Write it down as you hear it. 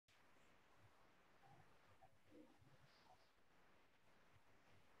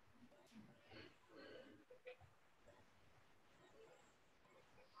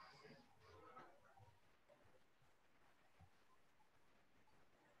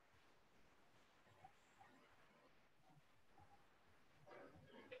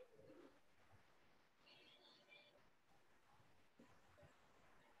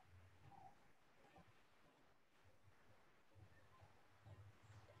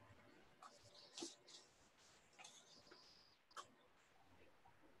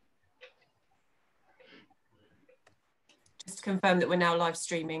confirm that we're now live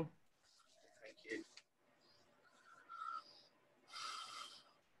streaming. Thank you.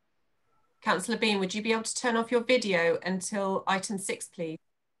 Councillor Bean, would you be able to turn off your video until item 6, please?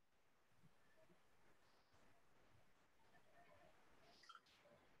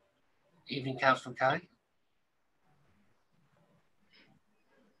 Evening, Councillor Kay.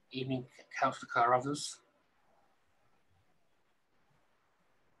 Evening, Councillor Carruthers.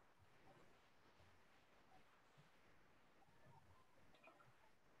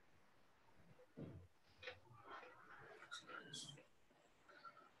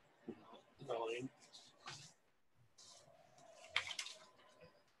 Nine.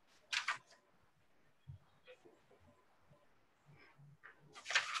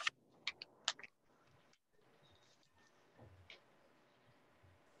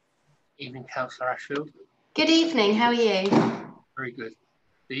 Evening, Councillor Ashfield. Good evening, how are you? Very good.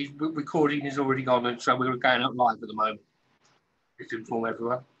 The recording is already gone, and so we're going out live at the moment. Just to inform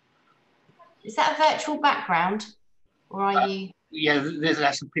everyone. Is that a virtual background, or are you? Yeah,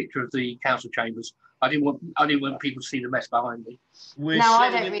 that's a picture of the council chambers. I didn't want people to see the mess behind me. No, I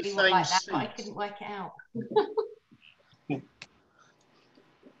don't really want like that, but I couldn't work it out.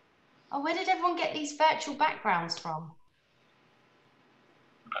 Oh, where did everyone get these virtual backgrounds from?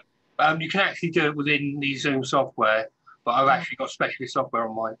 You can actually do it within the Zoom software, but I've actually got specialist software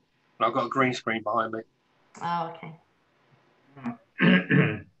on mine, and I've got a green screen behind me. Oh, okay.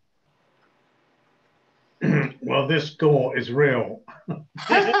 Well, this gore is real.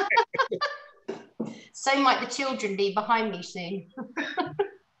 So might the children be behind me soon.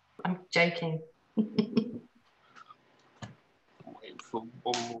 I'm joking. Waiting for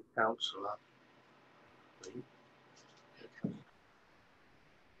one more councillor.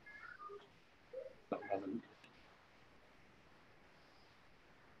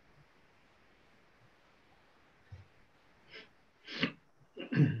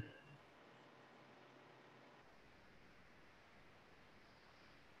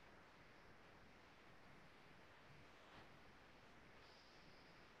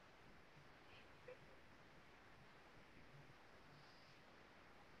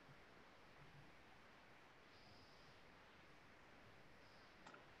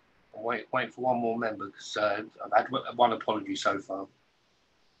 Wait for one more member because I've had one apology so far.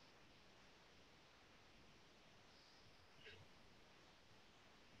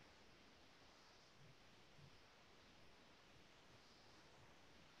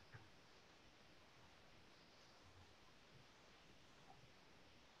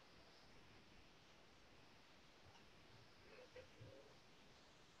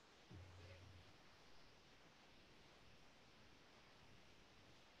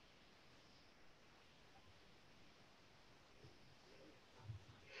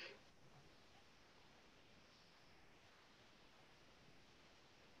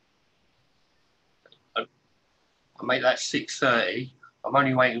 I make that 6:30. I'm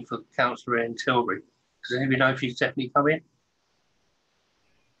only waiting for Councillor Ian Tilbury. Does anybody know if she's definitely coming?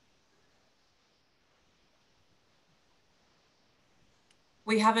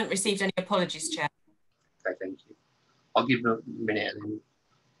 We haven't received any apologies, Chair. Okay, thank you. I'll give them a minute and then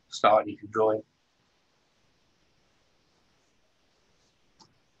start and you can join.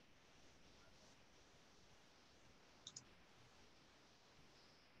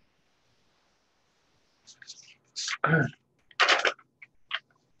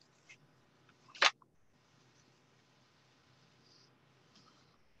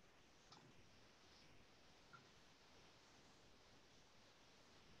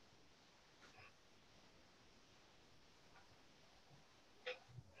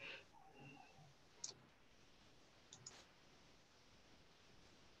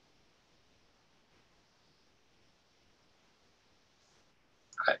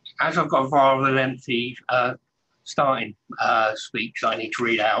 As I've got a rather lengthy starting speech that I need to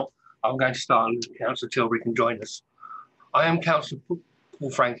read out, I'm going to start and Councillor Tilbury can join us. I am Councillor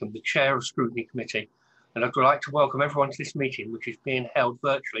Paul Frankham, the Chair of Scrutiny Committee, and I'd like to welcome everyone to this meeting, which is being held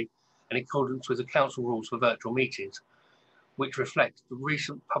virtually in accordance with the Council rules for virtual meetings, which reflect the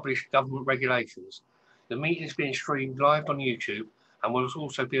recent published government regulations. The meeting is being streamed live on YouTube and will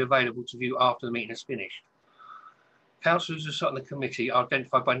also be available to view after the meeting is finished. Councillors who sit on the committee are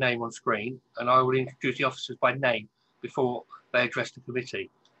identified by name on screen, and I will introduce the officers by name before they address the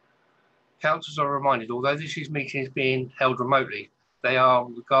committee. Councillors are reminded, although this meeting is being held remotely, they are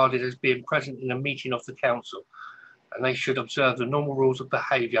regarded as being present in a meeting of the council, and they should observe the normal rules of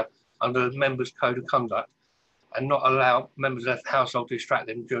behaviour under the Members' Code of Conduct and not allow members of the household to distract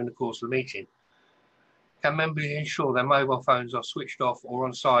them during the course of the meeting. Can members ensure their mobile phones are switched off or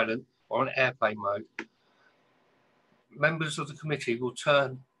on silent or on airplane mode? Members of the committee will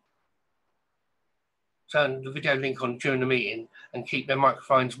turn the video link on during the meeting and keep their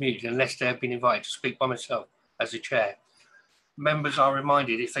microphones muted unless they have been invited to speak by myself as the chair. Members are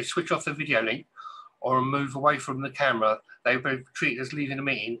reminded if they switch off the video link or move away from the camera, they will be treated as leaving the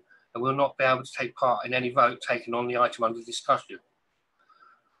meeting and will not be able to take part in any vote taken on the item under discussion.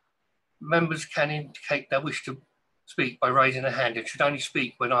 Members can indicate their wish to speak by raising a hand and should only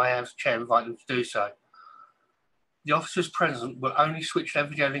speak when I, as chair, invite them to do so. The officers present will only switch their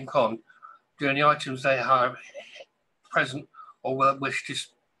video link on during the items they are present or will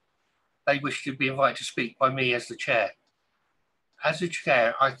they wish to be invited to speak by me as the chair. As the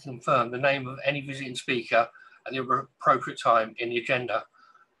chair, I confirm the name of any visiting speaker at the appropriate time in the agenda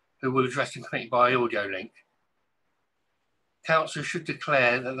who will address the committee by audio link. Councillors should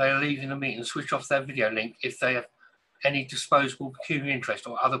declare that they are leaving the meeting and switch off their video link if they have any disposable pecuniary interest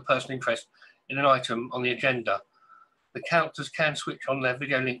or other personal interest in an item on the agenda. The councillors can switch on their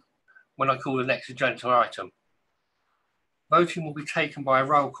video link when I call the next agenda item. Voting will be taken by a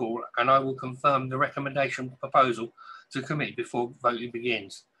roll call and I will confirm the recommendation proposal to the committee before voting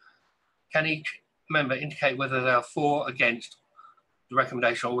begins. Can each member indicate whether they are for or against the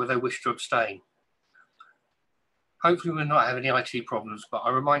recommendation or whether they wish to abstain? Hopefully we'll not have any IT problems, but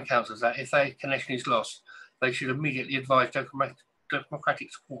I remind councillors that if their connection is lost, they should immediately advise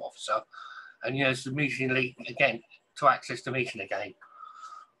democratic support officer and use the meeting link again to access the meeting again.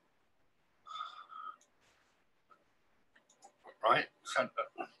 Right,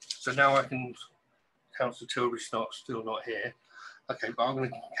 so now I can, Councillor Tilbury's still not here. Okay, but I'm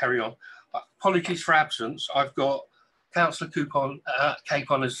going to carry on. Apologies for absence. I've got Councillor Capon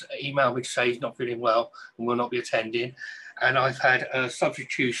has emailed me to say he's not feeling well and will not be attending. And I've had a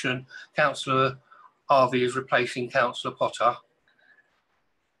substitution. Councillor Harvey is replacing Councillor Potter.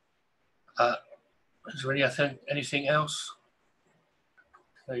 Is there anything else?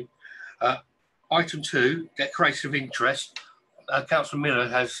 Okay. Item 2, declaration of interest. Councillor Miller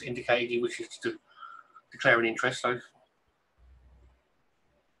has indicated he wishes to declare an interest. So.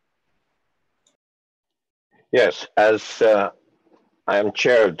 Yes, as I am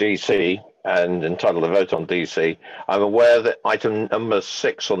chair of DC and entitled to vote on DC, I'm aware that item number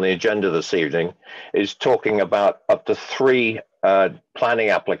 6 on the agenda this evening is talking about up to 3 planning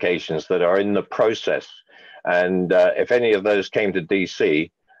applications that are in the process. And if any of those came to DC,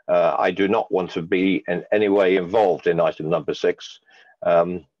 I do not want to be in any way involved in item number 6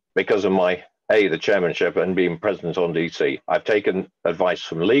 because of my, the chairmanship and being present on DC. I've taken advice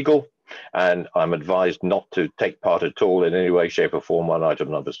from legal and I'm advised not to take part at all in any way, shape or form on item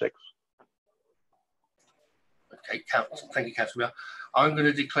number 6. Okay, thank you, Councillor. I'm going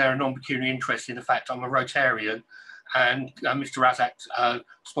to declare a non-pecuniary interest in the fact I'm a Rotarian and Mr. Razak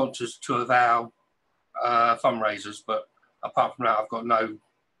sponsors 2 of our fundraisers, but apart from that, I've got no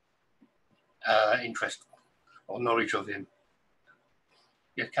interest or knowledge of him.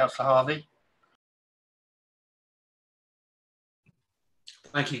 Yeah, Councillor Harvey.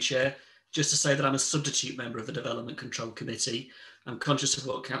 Thank you, Chair. Just to say that I'm a substitute member of the Development Control Committee. I'm conscious of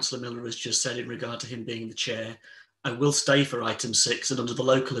what Councillor Miller has just said in regard to him being the chair. I will stay for item 6, and under the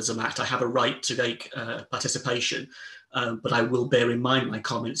Localism Act, I have a right to make participation, but I will bear in mind my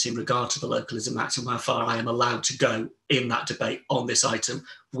comments in regard to the Localism Act and how far I am allowed to go in that debate on this item,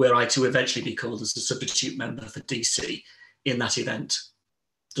 were I to eventually be called as a substitute member for DC in that event.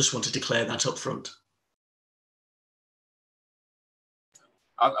 Just want to declare that up front.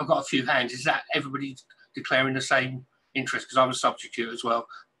 I've got a few hands. Is that everybody declaring the same interest? Because I'm a substitute as well.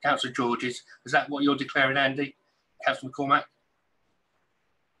 Councillor Georges, is that what you're declaring, Andy? Councillor McCormack?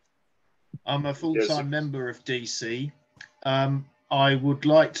 I'm a full-time member of DC. I would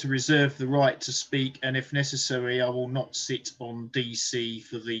like to reserve the right to speak, and if necessary, I will not sit on DC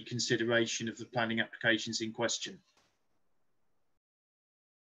for the consideration of the planning applications in question.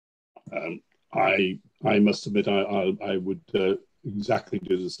 I must admit, I would exactly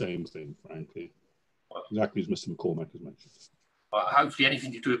do the same thing, frankly. Exactly as Mr. McCormack has mentioned. Well, hopefully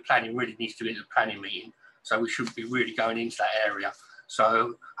anything to do with planning really needs to be at the planning meeting, so we shouldn't be really going into that area.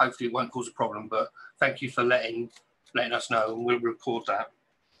 So hopefully it won't cause a problem, but thank you for letting us know, and we'll record that.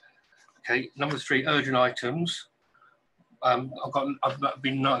 Okay, number 3, urgent items. I've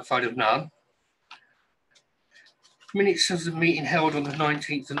been notified of none. Minutes of the meeting held on the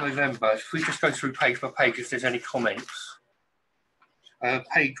 19th of November. If we just go through page by page, if there's any comments.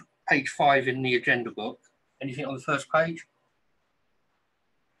 Page 5 in the agenda book. Anything on the first page?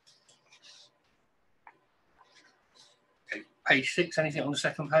 Okay, page 6, anything on the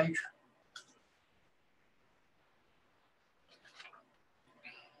second page?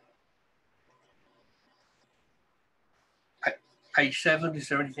 Page 7, is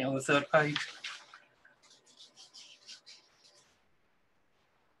there anything on the third page?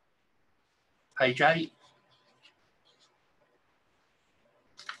 Page 8.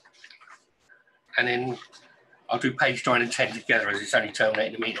 And then I'll do page 9 and 10 together as it's only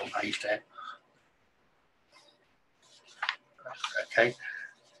terminating the meeting on page 10. Okay.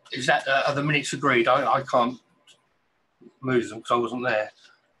 Is that, are the minutes agreed? I can't move them because I wasn't there.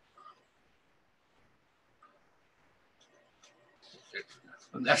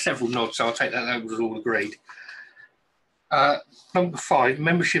 There's several nods, so I'll take that was all agreed. Number 5,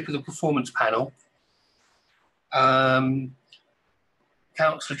 membership of the performance panel. Councillor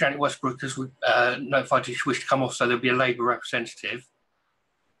Janet Westbrook has notified she wished to come off, so there'll be a Labour representative,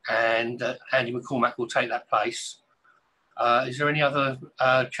 and Andy McCormack will take that place. Is there any other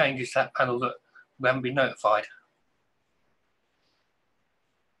changes to that panel that we haven't been notified?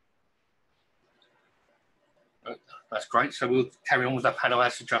 That's great. So we'll carry on with that panel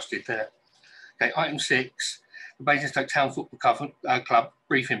as adjusted there. Okay, item 6, the Basingstoke Town Football Club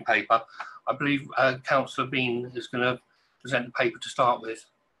briefing paper. I believe Councillor Bean is going to present the paper to start with.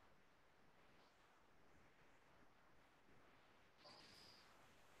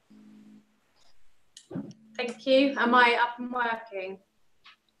 Thank you. Am I up and working?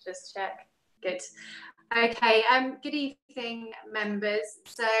 Just check. Good. Okay, good evening, members.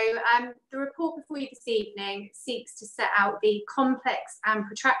 So the report before you this evening seeks to set out the complex and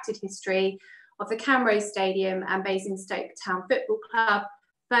protracted history of the Camrose Stadium and Basingstoke Town Football Club,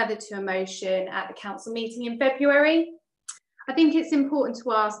 further to a motion at the council meeting in February. I think it's important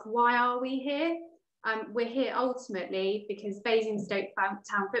to ask, why are we here? We're here ultimately because Basingstoke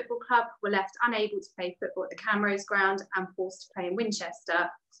Town Football Club were left unable to play football at the Camrose ground and forced to play in Winchester.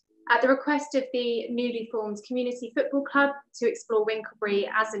 At the request of the newly formed Community Football Club to explore Winklebury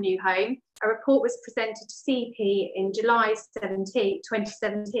as a new home, a report was presented to CP in July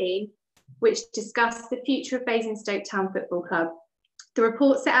 2017, which discussed the future of Basingstoke Town Football Club. The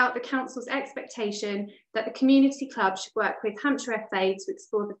report set out the council's expectation that the community club should work with Hampshire FA to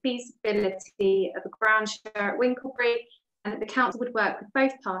explore the feasibility of a ground share at Winklebury, and that the council would work with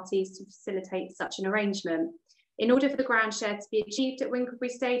both parties to facilitate such an arrangement. In order for the ground share to be achieved at Winklebury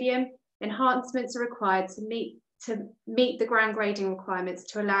Stadium, enhancements are required to meet the ground grading requirements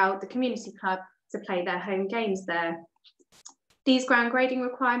to allow the community club to play their home games there. These ground grading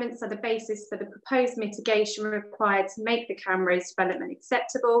requirements are the basis for the proposed mitigation required to make the Camrose development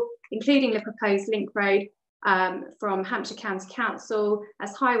acceptable, including the proposed link road from Hampshire County Council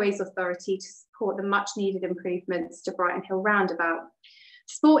as Highways Authority to support the much needed improvements to Brighton Hill Roundabout.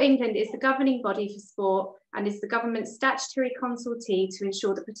 Sport England is the governing body for sport and is the government's statutory consultee to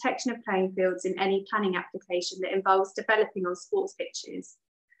ensure the protection of playing fields in any planning application that involves developing on sports pitches.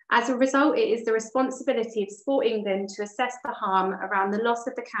 As a result, it is the responsibility of Sport England to assess the harm around the loss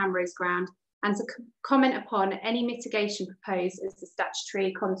of the Camrose ground and to comment upon any mitigation proposed as the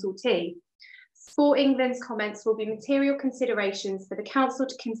statutory consultee. Sport England's comments will be material considerations for the council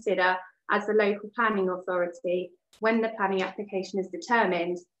to consider as the local planning authority when the planning application is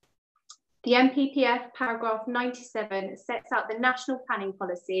determined. The NPPF paragraph 97 sets out the national planning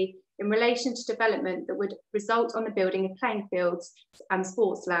policy in relation to development that would result on the building of playing fields and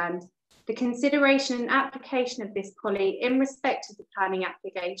sports land. The consideration and application of this policy in respect of the planning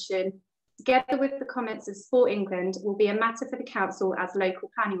application, together with the comments of Sport England, will be a matter for the council as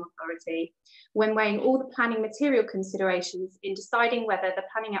local planning authority when weighing all the planning material considerations in deciding whether the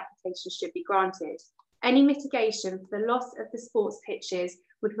planning application should be granted. Any mitigation for the loss of the sports pitches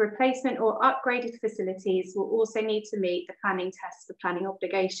with replacement or upgraded facilities will also need to meet the planning tests for planning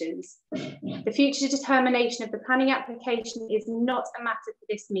obligations. The future determination of the planning application is not a matter for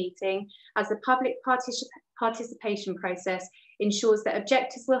this meeting, as the public participation process ensures that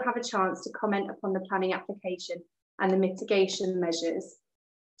objectors will have a chance to comment upon the planning application and the mitigation measures.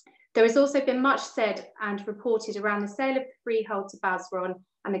 There has also been much said and reported around the sale of the freehold to Basron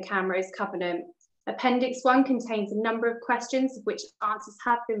and the Camrose Covenant. Appendix 1 contains a number of questions of which answers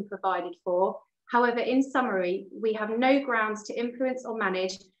have been provided for. However, in summary, we have no grounds to influence or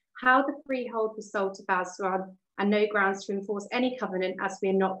manage how the freehold was sold to Basron and no grounds to enforce any covenant as we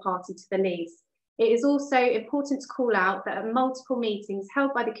are not party to the lease. It is also important to call out that at multiple meetings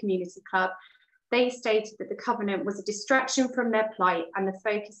held by the community club, they stated that the covenant was a distraction from their plight and the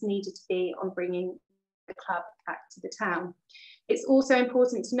focus needed to be on bringing the club back to the town. It's also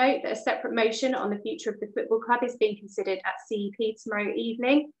important to note that a separate motion on the future of the football club is being considered at CEP tomorrow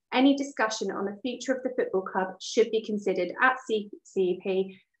evening. Any discussion on the future of the football club should be considered at CEP,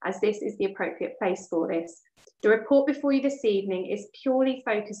 as this is the appropriate place for this. The report before you this evening is purely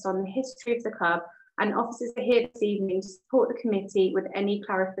focused on the history of the club, and officers are here this evening to support the committee with any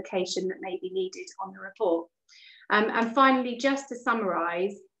clarification that may be needed on the report. And finally, just to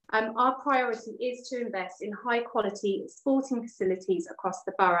summarise, our priority is to invest in high quality sporting facilities across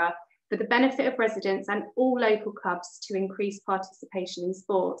the borough for the benefit of residents and all local clubs to increase participation in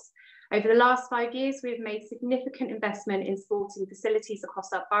sports. Over the last 5 years, we have made significant investment in sporting facilities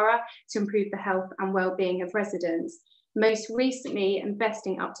across our borough to improve the health and well-being of residents. Most recently,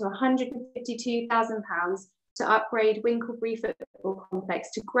 investing up to £152,000 to upgrade Winklebury Football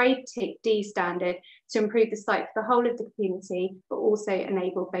Complex to Grade D standard to improve the site for the whole of the community, but also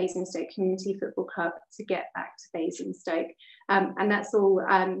enable Basingstoke Community Football Club to get back to Basingstoke. And that's all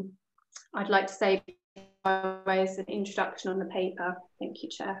I'd like to say as an introduction on the paper. Thank you,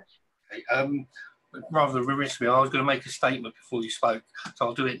 Chair. Okay, rather remiss of me, I was going to make a statement before you spoke, so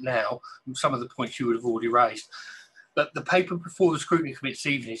I'll do it now. Some of the points you would have already raised. But the paper before the Scrutiny Committee this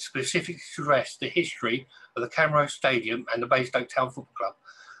evening specifically addressed the history of the Camrose Stadium and the Basingstoke Town Football Club.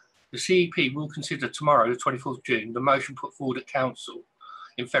 The CEP will consider tomorrow, the 24th of June, the motion put forward at Council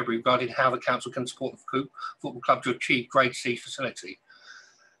in February regarding how the Council can support the Football Club to achieve Grade C facility.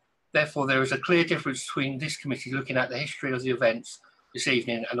 Therefore, there is a clear difference between this committee looking at the history of the events this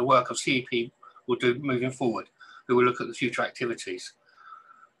evening and the work of CEP will do moving forward, who will look at the future activities.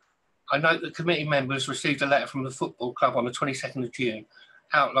 I note that committee members received a letter from the football club on the 22nd of June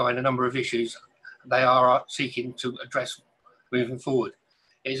outlining a number of issues they are seeking to address moving forward.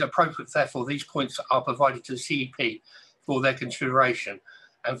 It is appropriate, therefore, these points are provided to the CEP for their consideration,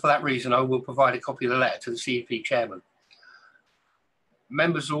 and for that reason I will provide a copy of the letter to the CEP chairman.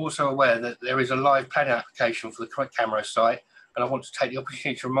 Members are also aware that there is a live planning application for the Camrose site, and I want to take the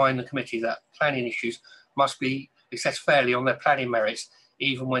opportunity to remind the committee that planning issues must be assessed fairly on their planning merits,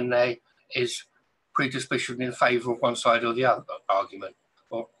 even when there is predisposition in favour of one side or the other argument,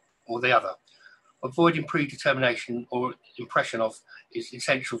 or the other. Avoiding predetermination or impression of is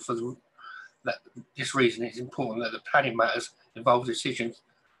essential for this reason. It is important that the planning matters involved decisions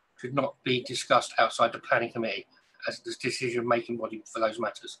should not be discussed outside the planning committee as the decision-making body for those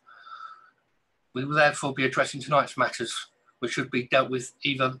matters. We will therefore be addressing tonight's matters, which should be dealt with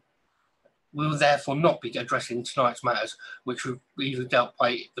either. We will therefore not be addressing tonight's matters, which will be either dealt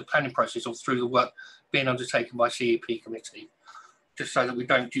by the planning process or through the work being undertaken by CEP committee, just so that we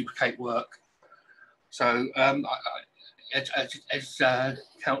don't duplicate work. So, as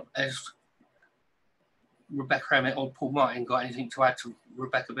Rebecca Emmett or Paul Martin got anything to add to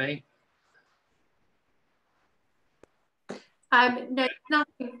Rebecca B? No,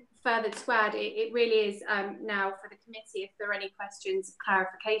 nothing further to add. It really is now for the committee if there are any questions,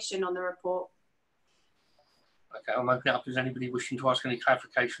 clarification on the report. Okay, I'll open it up. Is anybody wishing to ask any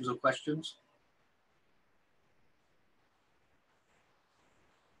clarifications or questions?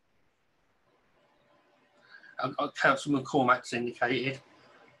 Councillor McCormack's indicated.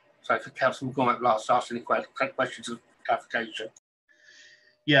 So for Councillor McCormack last, ask any questions of clarification.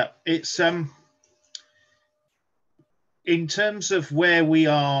 Yeah, it's in terms of where we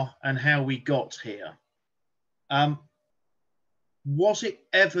are and how we got here, was it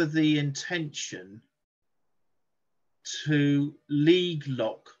ever the intention to league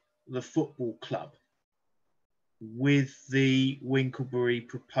lock the football club with the Winklebury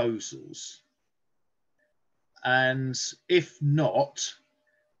proposals? And if not,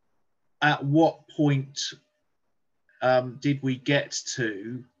 at what point did we get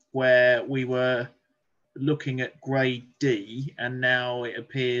to where we were looking at Grade D, and now it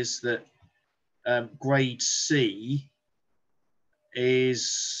appears that Grade C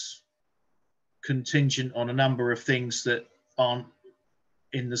is contingent on a number of things that aren't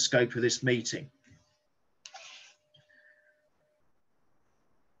in the scope of this meeting?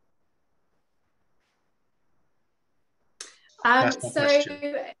 So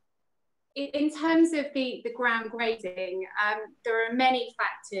in terms of the ground grading, there are many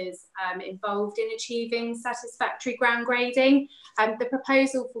factors involved in achieving satisfactory ground grading. The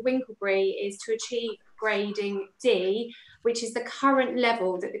proposal for Winklebury is to achieve grading D, which is the current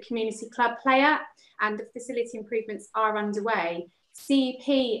level that the community club play at, and the facility improvements are underway. CEP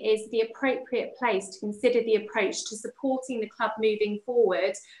is the appropriate place to consider the approach to supporting the club moving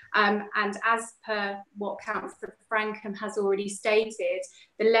forward. And as per what Councillor Frankham has already stated,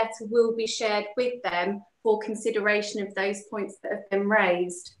 the letter will be shared with them for consideration of those points that have been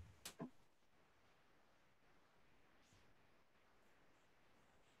raised.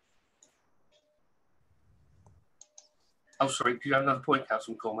 Oh, sorry, do you have another point,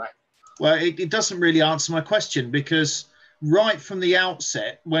 Councillor Cormack? Well, it doesn't really answer my question, because right from the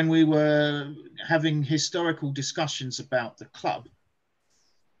outset, when we were having historical discussions about the club,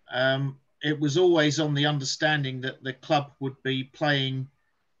 it was always on the understanding that the club would be playing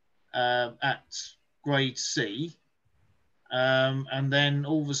at grade C. And then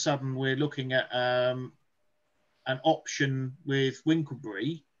all of a sudden we're looking at an option with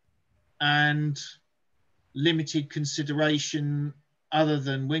Winklebury and limited consideration other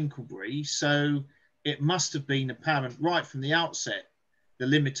than Winklebury. So it must have been apparent right from the outset, the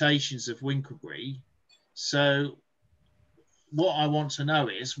limitations of Winklebury. So what I want to know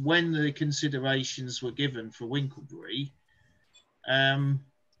is, when the considerations were given for Winklebury,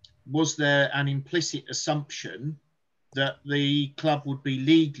 was there an implicit assumption that the club would be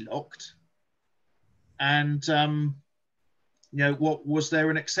league locked? And, you know, what was there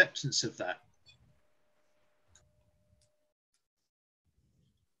an acceptance of that?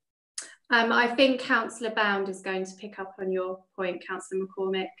 I think Councillor Bound is going to pick up on your point, Councillor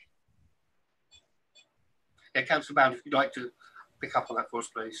McCormick. Yeah, Councillor Bound, if you'd like to pick up on that for us,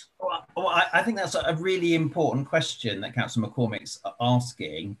 please. Well, I think that's a really important question that Councillor McCormick's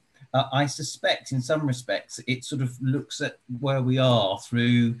asking. I suspect in some respects it sort of looks at where we are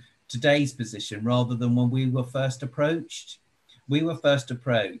through today's position rather than when we were first approached. We were first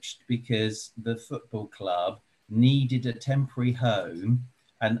approached because the football club needed a temporary home,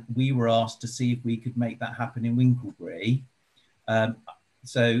 and we were asked to see if we could make that happen in Winklebury.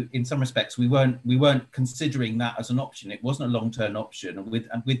 So in some respects, we weren't considering that as an option. It wasn't a long-term option, and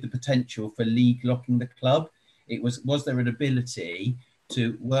with the potential for league locking the club. It was there an ability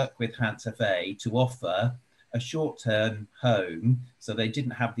to work with Hants FA to offer a short-term home, so they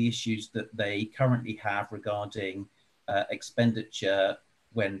didn't have the issues that they currently have regarding expenditure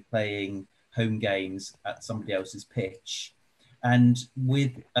when playing home games at somebody else's pitch. And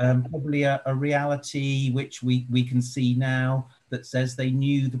with probably a reality which we can see now that says they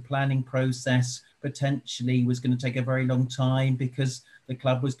knew the planning process potentially was going to take a very long time because the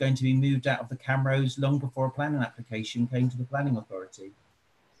club was going to be moved out of the Camrose long before a planning application came to the planning authority.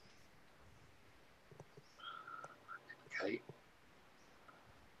 Okay.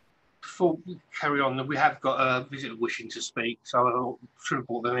 Before we carry on, we have got a visitor wishing to speak, so I should have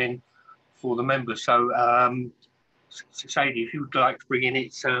brought them in for the members. So, Sadie, if you would like to bring in,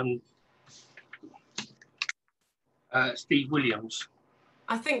 it's Steve Williams.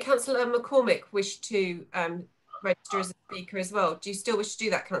 I think Councillor McCormick wished to register as a speaker as well. Do you still wish to do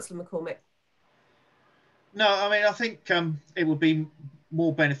that, Councillor McCormick? No, I mean, I think it would be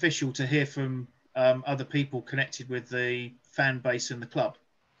more beneficial to hear from other people connected with the fan base and the club.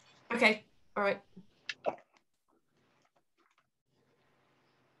 Okay, all right.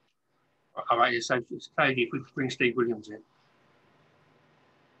 All right, so Sadie, if we could bring Steve Williams in.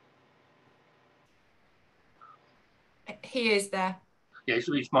 He is there. Yeah, his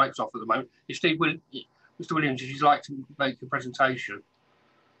mic's off at the moment. If Mr. Williams, if you'd like to make a presentation.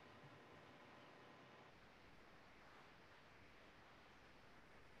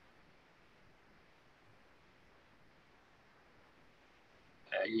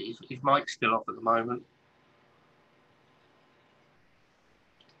 His mic's still off at the moment.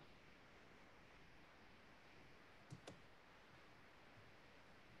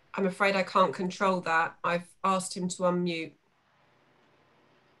 I'm afraid I can't control that. I've asked him to unmute.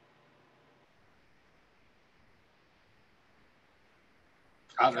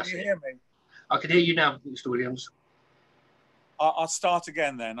 Can you hear me? I can hear you now, Mr. Williams. I'll start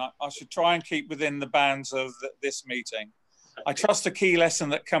again then. I should try and keep within the bounds of this meeting. I trust a key lesson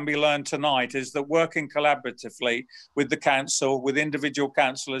that can be learned tonight is that working collaboratively with the council, with individual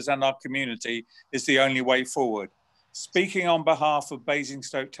councillors and our community is the only way forward. Speaking on behalf of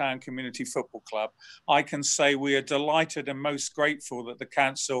Basingstoke Town Community Football Club, I can say we are delighted and most grateful that the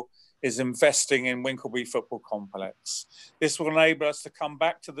council is investing in Winklebury Football Complex. This will enable us to come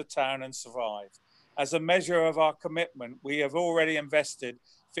back to the town and survive. As a measure of our commitment, we have already invested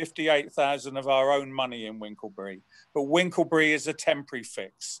 58,000 of our own money in Winklebury, but Winklebury is a temporary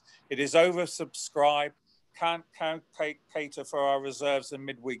fix. It is oversubscribed, can't cater for our reserves and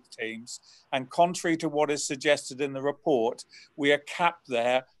midweek teams, and contrary to what is suggested in the report, we are capped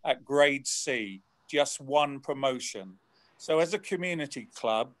there at grade C, just one promotion. So as a community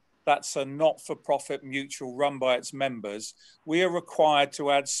club, that's a not-for-profit mutual run by its members, we are required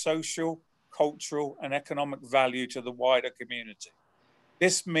to add social, cultural and economic value to the wider community.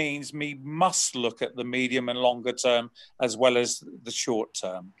 This means we must look at the medium and longer term as well as the short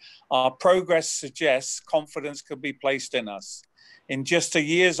term. Our progress suggests confidence can be placed in us. In just a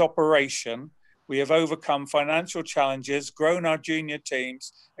year's operation, we have overcome financial challenges, grown our junior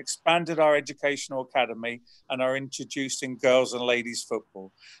teams, expanded our educational academy, and are introducing girls and ladies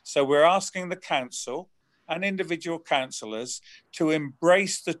football. So we're asking the council and individual councillors to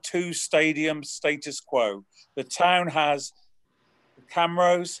embrace the two stadium status quo. The town has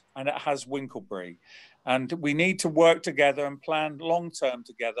Camrose and it has Winklebury. And we need to work together and plan long-term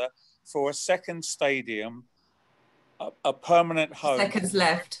together for a second stadium, a permanent home. 30 seconds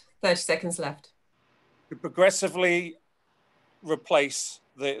left. 30 seconds left. To progressively replace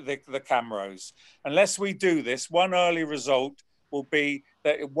the Camrose. Unless we do this, one early result will be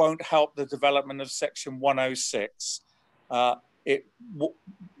that it won't help the development of Section 106. It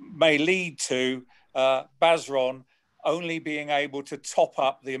may lead to Basron only being able to top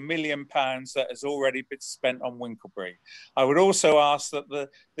up the £1 million that has already been spent on Winklebury. I would also ask that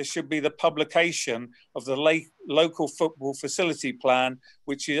there should be the publication of the local football facility plan,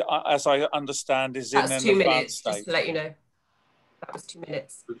 which, is, as I understand, is in an advanced state. Just to let you know. That was 2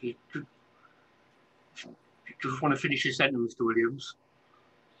 minutes. Just want to finish your sentence, Mr. Williams.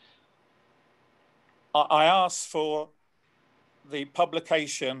 I asked for the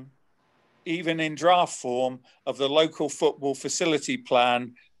publication, even in draft form, of the local football facility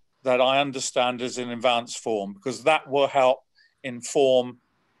plan that I understand is in advanced form, because that will help inform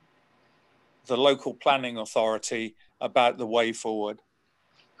the local planning authority about the way forward.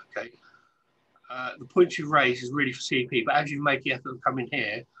 Okay. The points you've raised is really for CEP, but as you make the effort of coming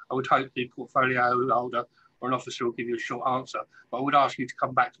here, I would hope the portfolio holder or an officer will give you a short answer. But I would ask you to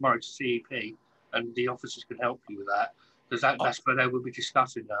come back tomorrow to CEP, and the officers can help you with that, because that's where they will be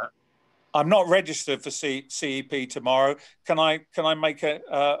discussing that. I'm not registered for CEP tomorrow. Can I make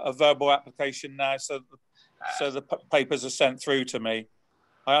a verbal application now so the papers are sent through to me?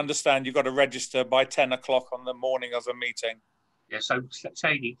 I understand you've got to register by 10 o'clock on the morning of a meeting. Yeah, so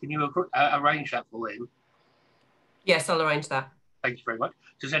Sadie, can you arrange that for him? Yes, I'll arrange that. Thank you very much.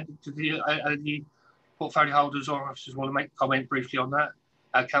 Does the portfolio holders or officers want to make a comment briefly on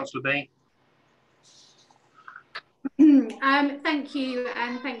that? Councillor B? Thank you,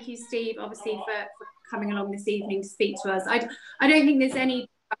 and thank you, Steve, obviously for coming along this evening to speak to us. I don't think there's any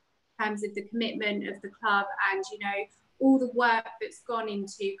in terms of the commitment of the club and, you know, all the work that's gone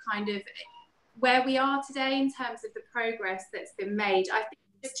into kind of where we are today in terms of the progress that's been made. I think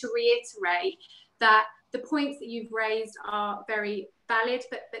just to reiterate that the points that you've raised are very valid,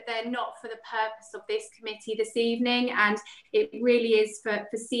 but they're not for the purpose of this committee this evening, and it really is for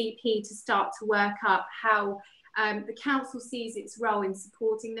CEP to start to work up how the council sees its role in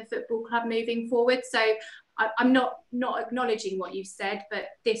supporting the football club moving forward. So I'm not acknowledging what you've said, but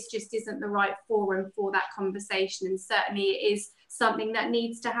this just isn't the right forum for that conversation, and certainly it is something that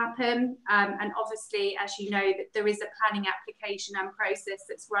needs to happen. And obviously, as you know, that there is a planning application and process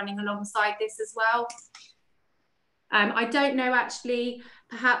that's running alongside this as well. I don't know, actually,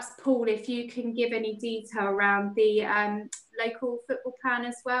 perhaps Paul, if you can give any detail around the local football plan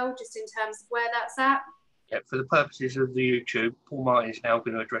as well, just in terms of where that's at. Yeah, for the purposes of the YouTube, Paul Martin is now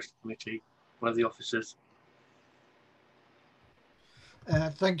going to address the committee, one of the officers.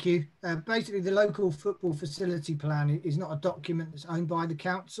 Thank you. Basically, the local football facility plan is not a document that's owned by the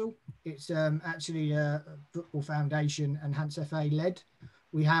council. It's actually a Football Foundation and Hans FA led.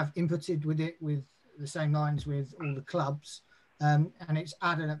 We have inputted with it with the same lines with all the clubs, and it's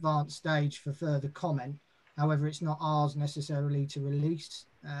at an advanced stage for further comment. However, it's not ours necessarily to release.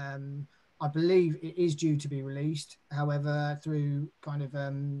 I believe it is due to be released. However, through kind of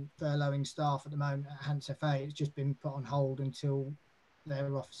furloughing staff at the moment at Hans FA, it's just been put on hold until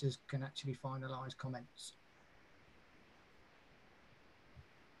their officers can actually finalise comments.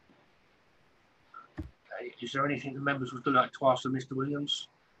 Okay. Is there anything the members would like to ask of Mr. Williams?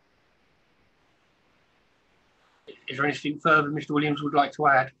 Is there anything further Mr. Williams would like to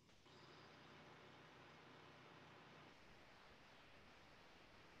add?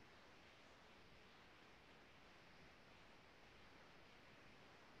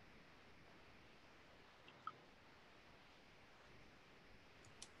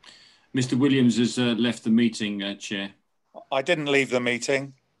 Mr. Williams has left the meeting, Chair. I didn't leave the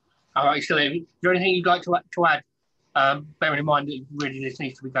meeting. All right, still here. Is there anything you'd like to add? Bearing in mind that really this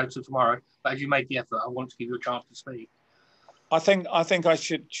needs to be go to tomorrow, but as you make the effort, I want to give you a chance to speak. I think I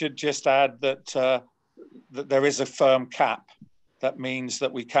should just add that that there is a firm cap. That means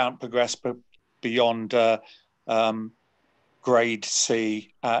that we can't progress beyond grade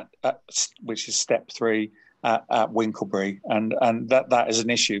C, which is step 3. At Winklebury, and that is an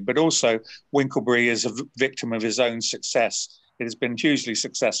issue. But also, Winklebury is a victim of his own success. It has been hugely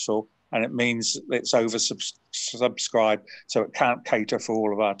successful, and it means it's oversubscribed, so it can't cater for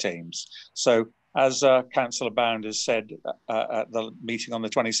all of our teams. So, as Councillor Bound has said at the meeting on the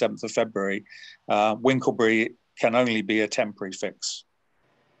 27th of February, Winklebury can only be a temporary fix.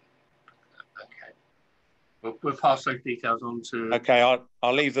 Okay. We'll pass those details on to. Okay,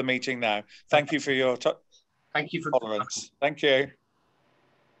 I'll leave the meeting now. Thank you for your thank you for tolerance. Thank you.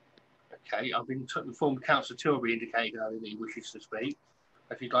 Okay, I've been informed Councillor Tilbury indicated earlier that he wishes to speak.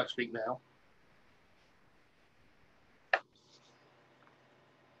 If you'd like to speak now.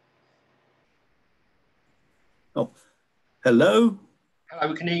 Oh, hello.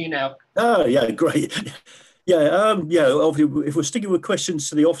 Hello, we can hear you now. Oh, yeah, great. Yeah, obviously, if we're sticking with questions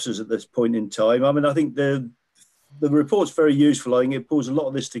to the officers at this point in time, I mean, I think the report's very useful. I think it pulls a lot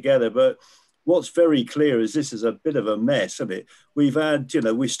of this together, but what's very clear is this is a bit of a mess, isn't it? We've had,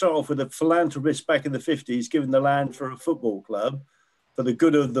 we start off with a philanthropist back in the 50s giving the land for a football club for the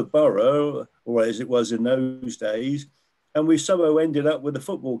good of the borough, or as it was in those days. And we somehow ended up with the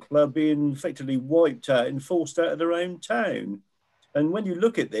football club being effectively wiped out and forced out of their own town. And when you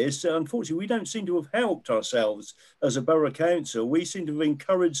look at this, unfortunately, we don't seem to have helped ourselves as a borough council. We seem to have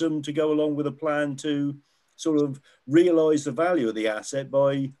encouraged them to go along with a plan to sort of realise the value of the asset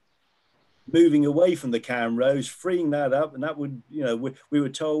by moving away from the Camrose, freeing that up. And that would, we were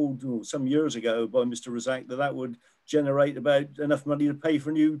told some years ago by Mr. Razak that would generate about enough money to pay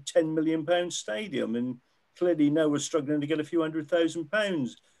for a new £10 million stadium. And clearly now we're struggling to get a few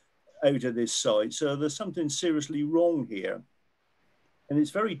 £100,000 out of this site. So there's something seriously wrong here. And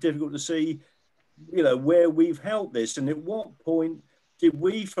it's very difficult to see, where we've helped this and at what point did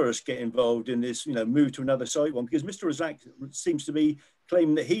we first get involved in this, move to another site one? Because Mr. Razak seems to be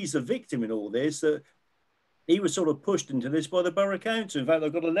claiming that he's the victim in all this, that he was sort of pushed into this by the Borough Council. In fact, I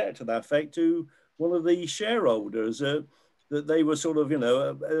got a letter to that effect to one of the shareholders that they were sort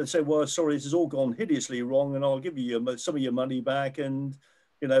of, say, well, sorry, this has all gone hideously wrong and I'll give you some of your money back. And,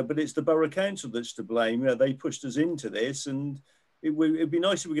 but it's the Borough Council that's to blame. They pushed us into this, and it'd be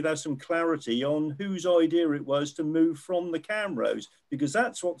nice if we could have some clarity on whose idea it was to move from the Camrose, because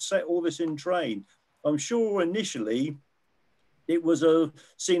that's what set all this in train. I'm sure initially it was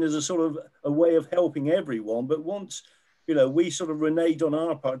seen as a sort of a way of helping everyone, but once we sort of reneged on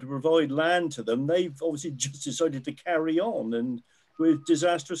our part to provide land to them, they've obviously just decided to carry on, and with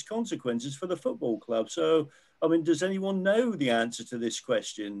disastrous consequences for the football club. So, I mean, does anyone know the answer to this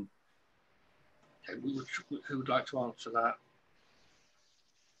question? Okay, who would like to answer that?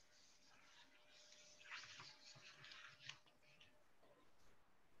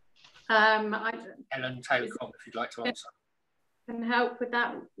 Helen Taylor, if you'd like to answer. Can help with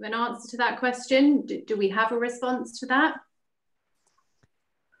that, an answer to that question. Do we have a response to that?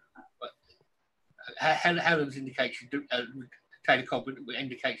 Helen's indication, Taylor Cobb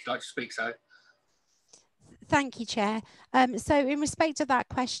indicates she'd like to speak, so. Thank you, Chair. So in respect of that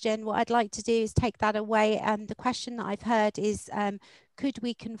question, what I'd like to do is take that away. And the question that I've heard is, could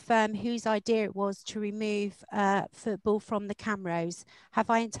we confirm whose idea it was to remove football from the Camrose? Have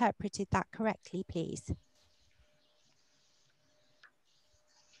I interpreted that correctly, please?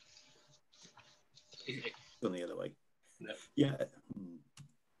 Gone the other way. No. Yeah.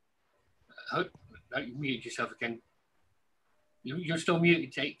 You mute yourself again. You're still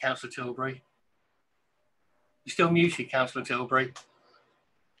muted, Councillor Tilbury. You're still muted, Councillor Tilbury.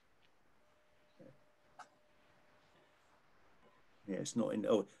 Yeah, it's not in.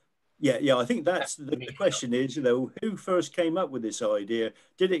 Oh, yeah. I think that's the question is, who first came up with this idea?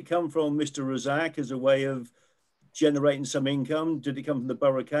 Did it come from Mr. Razak as a way of generating some income? Did it come from the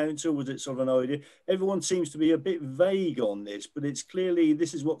Borough Council? Was it sort of an idea? Everyone seems to be a bit vague on this, but it's clearly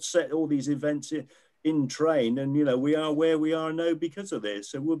this is what set all these events in train, and we are where we are now because of this.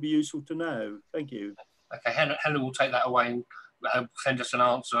 So it would be useful to know. Thank you. Okay, Helen will take that away and send us an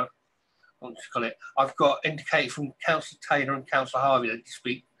answer. What do you call it? I've got indicated from Councillor Taylor and Councillor Harvey that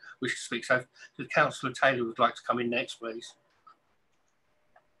wish to speak. So the Councillor Taylor would like to come in next, please.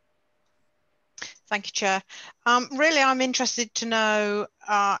 Thank you, Chair. Really, I'm interested to know,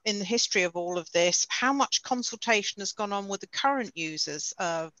 in the history of all of this, how much consultation has gone on with the current users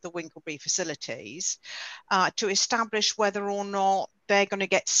of the Winkelby facilities to establish whether or not they're going to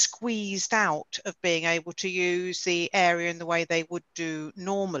get squeezed out of being able to use the area in the way they would do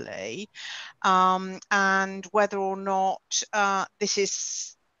normally, and whether or not this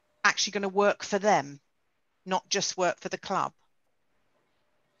is actually going to work for them, not just work for the club.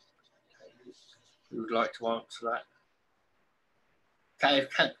 Who would like to answer that? Okay,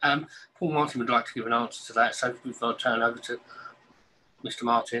 Paul Martin would like to give an answer to that, so if I'll turn over to Mr.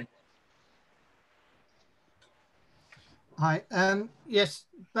 Martin. Hi. Yes,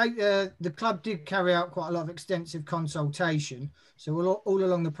 the club did carry out quite a lot of extensive consultation. So all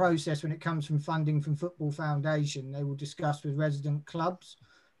along the process, when it comes from funding from Football Foundation, they will discuss with resident clubs.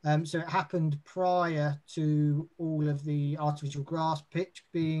 So it happened prior to all of the artificial grass pitch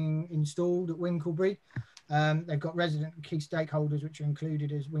being installed at Winkelby. They've got resident and key stakeholders, which are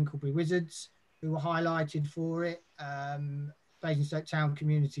included as Winklebury Wizards, who were highlighted for it, Basingstoke Town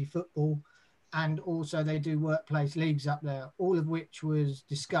Community Football, and also they do workplace leagues up there, all of which was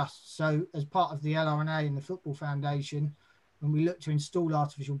discussed. So as part of the LRNA and the Football Foundation, when we look to install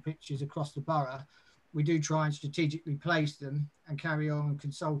artificial pitches across the borough, we do try and strategically place them and carry on a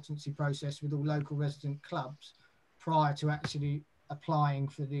consultancy process with all local resident clubs prior to actually applying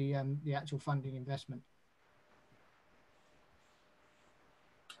for the actual funding investment.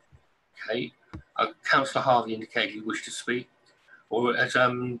 Okay. Councillor Harvey indicated he wished to speak. Or as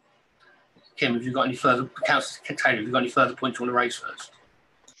Kim, have you got any further? Councillor Taylor, have you got any further points you want to raise first?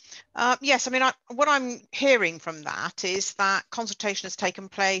 Yes, I mean, what I'm hearing from that is that consultation has taken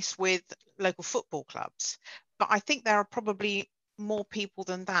place with local football clubs, but I think there are probably more people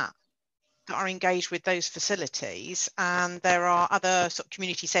than that are engaged with those facilities, and there are other sort of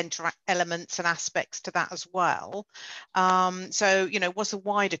community centre elements and aspects to that as well. So, you know, was the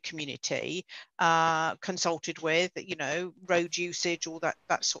wider community consulted with, you know, road usage, all that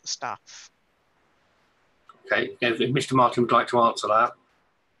sort of stuff? Okay, if Mr. Martin would like to answer that.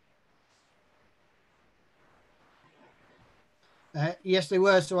 Yes, they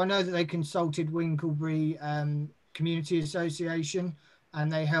were. So I know that they consulted Winklebury Community Association, and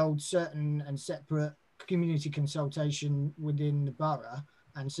they held certain and separate community consultation within the borough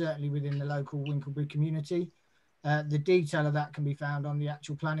and certainly within the local Winklebury community. The detail of that can be found on the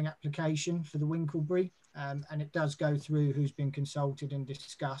actual planning application for the Winklebury, and it does go through who's been consulted and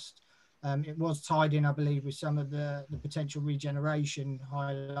discussed. It was tied in, I believe, with some of the potential regeneration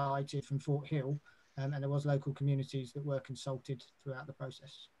highlighted from Fort Hill, and there was local communities that were consulted throughout the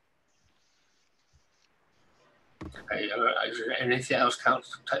process. Okay, is there anything else,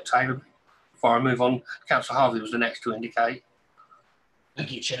 Councillor Taylor? Before I move on, Councillor Harvey was the next to indicate.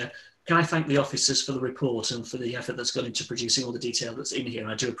 Thank you, Chair. Can I thank the officers for the report and for the effort that's gone into producing all the detail that's in here?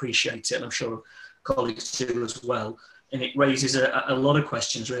 I do appreciate it, and I'm sure colleagues do as well. And it raises a lot of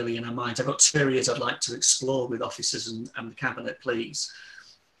questions really in our minds. I've 2 areas I'd like to explore with officers and the Cabinet, please.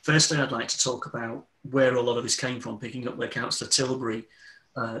 Firstly, I'd like to talk about where a lot of this came from, picking up where Councillor Tilbury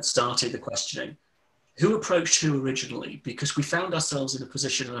started the questioning. Who approached who originally? Because we found ourselves in a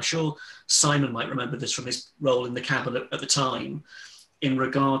position, and I'm sure Simon might remember this from his role in the Cabinet at the time, in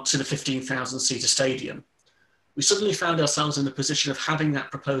regard to the 15,000-seater stadium. We suddenly found ourselves in a position of having that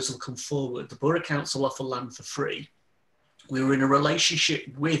proposal come forward. The Borough Council offer land for free. We were in a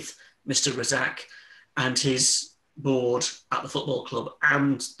relationship with Mr. Razak and his board at the football club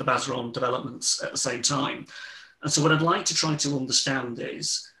and the Basron developments at the same time. And so what I'd like to try to understand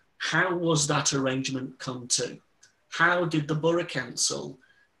is, how was that arrangement come to? How did the Borough Council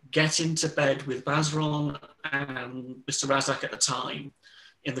get into bed with Basron and Mr. Razak at the time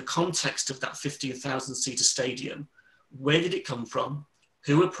in the context of that 15,000-seater stadium? Where did it come from?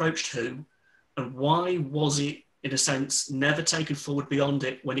 Who approached who? And why was it, in a sense, never taken forward beyond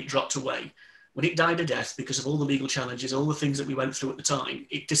it when it dropped away? When it died a death because of all the legal challenges, all the things that we went through at the time,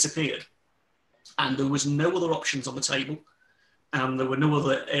 it disappeared. And there was no other options on the table, and there were no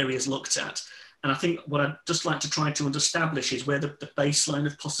other areas looked at. And I think what I'd just like to try to establish is where the baseline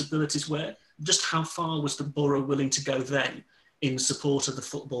of possibilities were, just how far was the borough willing to go then in support of the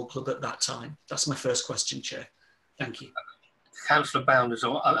football club at that time? That's my first question, Chair. Thank you. Councillor Bound has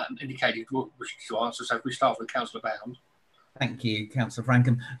indicated wishes to answer, so if we start with Councillor Bound. Thank you, Councillor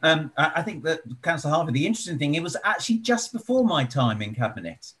Frankham. I think that Councillor Harvey, the interesting thing, it was actually just before my time in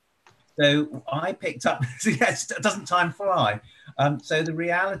Cabinet. So I picked up, yes, doesn't time fly? So the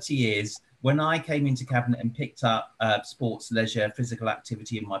reality is, when I came into Cabinet and picked up sports, leisure, physical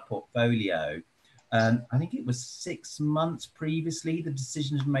activity in my portfolio, I think it was 6 months previously, the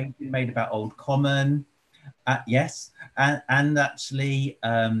decision was made about Old Common. Yes, and actually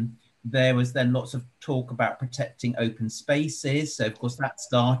there was then lots of talk about protecting open spaces. So of course that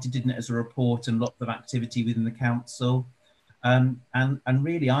started, didn't it, as a report and lots of activity within the council. And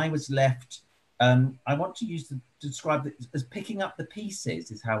really I was left, I want to describe it as picking up the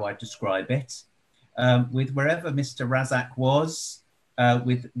pieces is how I describe it, with wherever Mr. Razak was,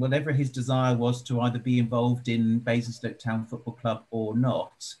 with whatever his desire was to either be involved in Basingstoke Town Football Club or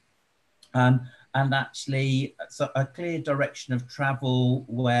not. And actually a clear direction of travel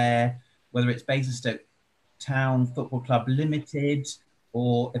where, whether it's Basingstoke Town Football Club Limited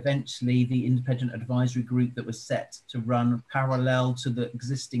or eventually the independent advisory group that was set to run parallel to the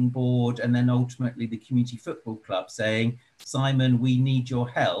existing board, and then ultimately the community football club saying, Simon, we need your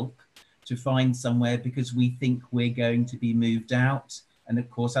help to find somewhere because we think we're going to be moved out. And of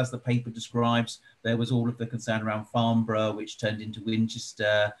course, as the paper describes, there was all of the concern around Farnborough, which turned into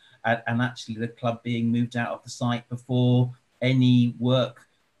Winchester, and actually the club being moved out of the site before any work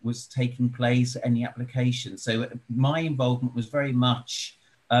was taking place, any application. So my involvement was very much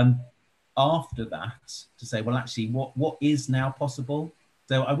after that to say, well, actually, what is now possible?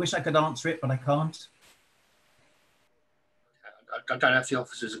 So I wish I could answer it, but I can't. I don't know if the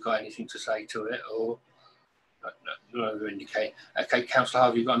officers have got anything to say to it or no, indicate. Okay, Councillor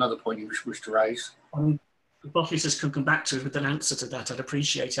Harvey, you've got another point you wish to raise? If officers can come back to it with an answer to that, I'd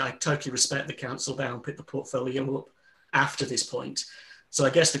appreciate it. I totally respect the council down, pick the portfolio up after this point. So I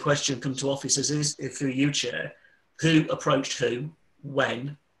guess the question come to officers is, if through you, Chair, who approached who,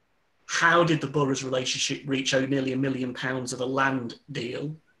 when, how did the borough's relationship reach nearly £1 million of a land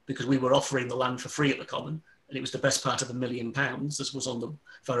deal? Because we were offering the land for free at the Common, and it was the best part of £1 million, as was on the,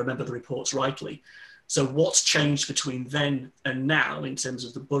 if I remember the reports rightly. So what's changed between then and now in terms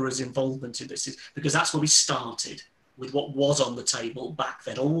of the borough's involvement in this? Because that's where we started, with what was on the table back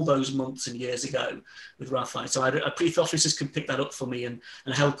then, all those months and years ago with Raphael. So I if officers can pick that up for me and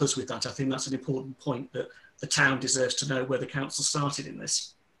help us with that. I think that's an important point that the town deserves to know where the council started in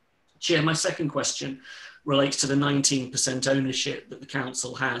this. Chair, my second question relates to the 19% ownership that the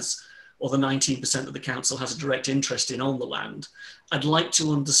council has, or the 19% that the council has a direct interest in on the land. I'd like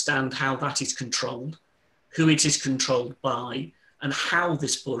to understand how that is controlled, who it is controlled by, and how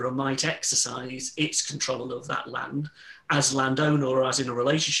this borough might exercise its control of that land as landowner or as in a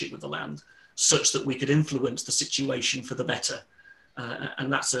relationship with the land, such that we could influence the situation for the better.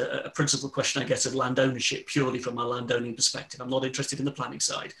 And that's a principal question, I guess, of land ownership, purely from a landowning perspective. I'm not interested in the planning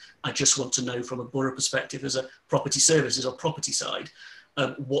side. I just want to know from a borough perspective as a property services or property side,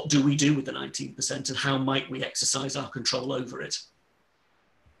 what do we do with the 19% and how might we exercise our control over it?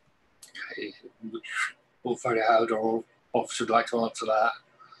 Okay, which portfolio holder or officer would like to answer that?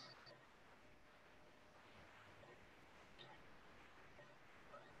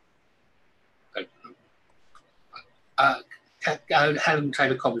 Helen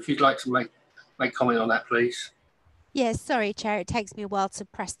Taylor-Cobb, if you'd like to make comment on that, please. Yes, sorry, Chair. It takes me a while to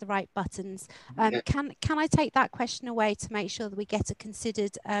press the right buttons. Yeah. Can I take that question away to make sure that we get a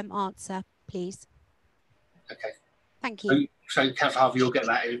considered answer, please? Okay. Thank you. So Councillor Harvey, you'll get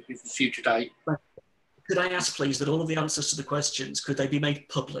that in a future date. Could I ask, please, that all of the answers to the questions, could they be made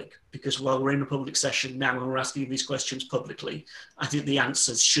public? Because while we're in a public session now and we're asking these questions publicly, I think the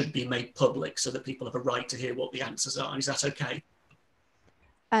answers should be made public so that people have a right to hear what the answers are. Is that okay?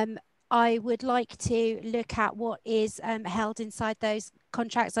 I would like to look at what is held inside those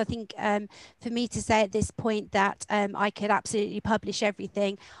contracts. I think for me to say at this point that I could absolutely publish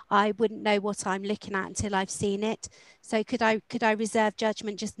everything, I wouldn't know what I'm looking at until I've seen it. So could I reserve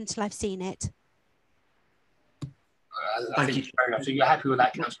judgment just until I've seen it? I think fair enough. So you're happy with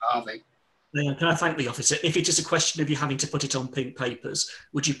that, Councillor Harvey? Can I thank the officer? If it is a question of you having to put it on pink papers,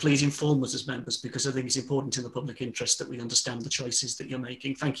 would you please inform us as members, because I think it's important in the public interest that we understand the choices that you're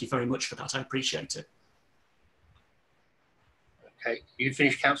making. Thank you very much for that. I appreciate it. Okay, you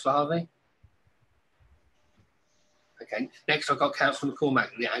finished, Councillor Harvey? Okay, next I've got Councillor McCormack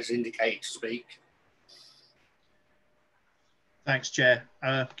that has indicated to speak. Thanks, Chair.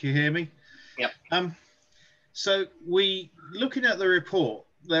 Can you hear me? Yep. So looking at the report,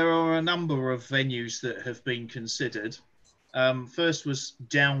 there are a number of venues that have been considered. First was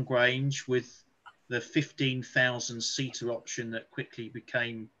Downgrange with the 15,000 seater option that quickly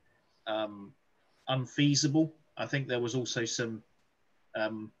became unfeasible. I think there was also some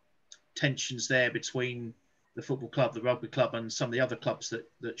tensions there between the football club, the rugby club, and some of the other clubs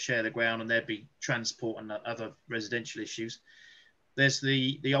that share the ground, and there'd be transport and other residential issues. There's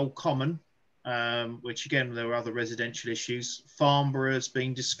the Old Common, which again, there were other residential issues. Farnborough has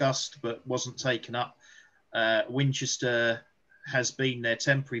been discussed but wasn't taken up. Winchester has been their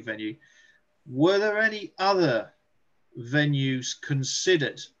temporary venue. Were there any other venues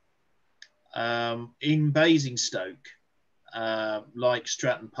considered in Basingstoke, like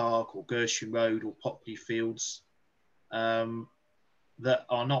Stratton Park or Gershon Road or Popley Fields, that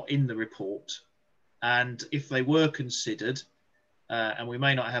are not in the report? And if they were considered, and we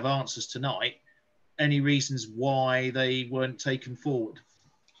may not have answers tonight, any reasons why they weren't taken forward?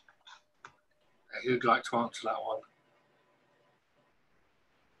 Who'd like to answer that one?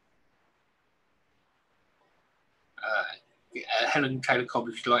 Helen Taylor-Cobb,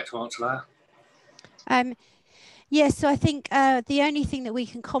 if you'd like to answer that. Yes, so I think the only thing that we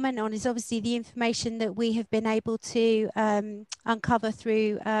can comment on is obviously the information that we have been able to uncover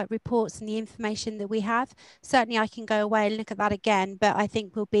through reports and the information that we have. Certainly I can go away and look at that again, but I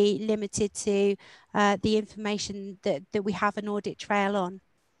think we'll be limited to the information that we have an audit trail on.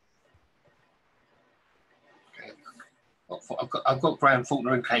 I've got Graham,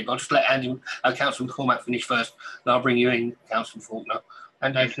 Faulkner and Kate. I'll just let Andy, Councillor McCormack finish first, and I'll bring you in, Councillor Faulkner.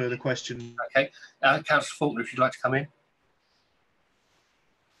 And no further questions. Okay. Councillor Faulkner, if you'd like to come in.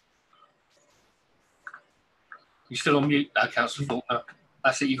 You're still on mute, Councillor Faulkner.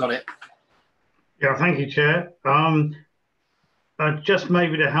 That's it, you got it. Yeah, thank you, Chair. Just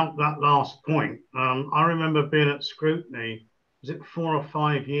maybe to help that last point, I remember being at Scrutiny, was it 4 or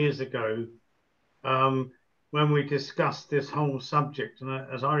 5 years ago, when we discussed this whole subject. And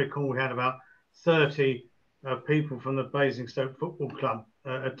as I recall, we had about 30 people from the Basingstoke Football Club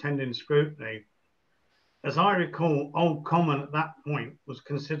attending Scrutiny. As I recall, Old Common at that point was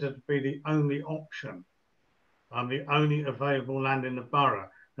considered to be the only option, the only available land in the borough.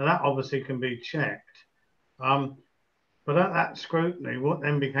 Now that obviously can be checked. But at that scrutiny, what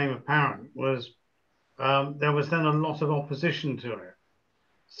then became apparent was there was then a lot of opposition to it.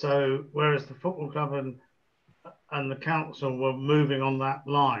 So whereas the football club and the council were moving on that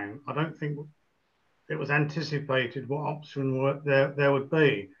line, I don't think it was anticipated what option there would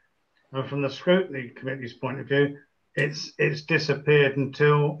be. And from the scrutiny committee's point of view, it's disappeared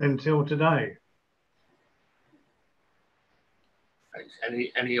until today.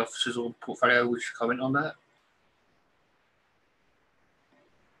 Any officers or portfolio wish to comment on that?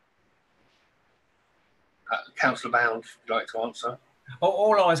 Councillor Bound, if you'd like to answer.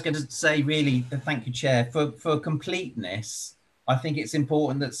 All I was going to say, really, thank you, Chair, for completeness, I think it's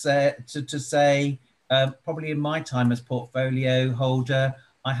important that to say, probably in my time as portfolio holder,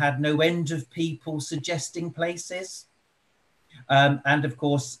 I had no end of people suggesting places. And of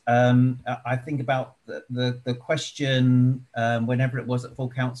course, I think about the question, whenever it was at full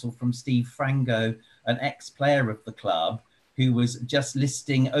council, from Steve Frango, an ex-player of the club, who was just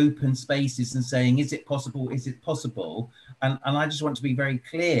listing open spaces and saying, is it possible, is it possible? And I just want to be very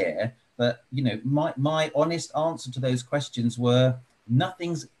clear that, you know, my honest answer to those questions were,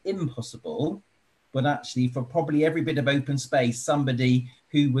 nothing's impossible, but actually for probably every bit of open space, somebody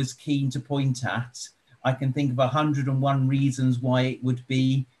who was keen to point at, I can think of 101 reasons why it would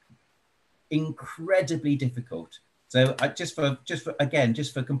be incredibly difficult. So just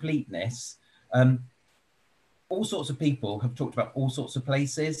for completeness, all sorts of people have talked about all sorts of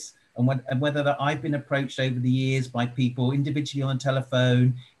places, and whether I've been approached over the years by people individually on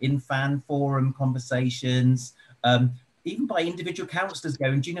telephone, in fan forum conversations, even by individual councillors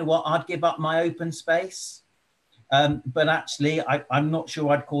going, do you know what, I'd give up my open space. But actually, I'm not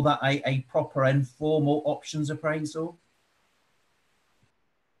sure I'd call that a proper and formal options appraisal.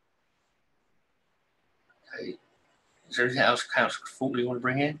 Okay. Is there anything else, Councillor Faulkner, you want to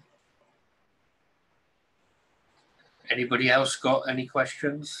bring in? Anybody else got any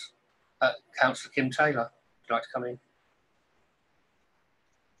questions? Councillor Kim Taylor, would you like to come in?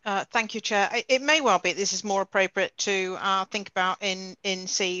 Thank you, Chair. It may well be this is more appropriate to think about in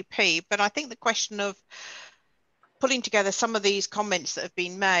CEP, but I think the question of pulling together some of these comments that have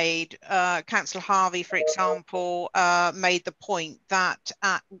been made, Councillor Harvey, for example, made the point that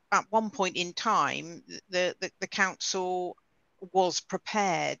at one point in time, the council was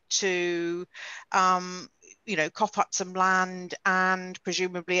prepared to you know, cough up some land, and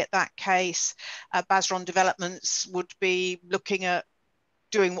presumably at that case, Basron Developments would be looking at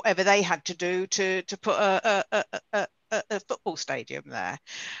doing whatever they had to do to put a football stadium there.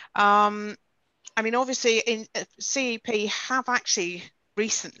 I mean, obviously, in CEP have actually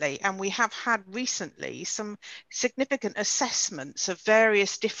recently, and we have had recently, some significant assessments of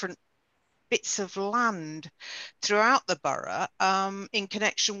various different bits of land throughout the borough in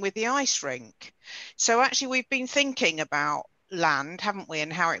connection with the ice rink. So actually we've been thinking about land, haven't we,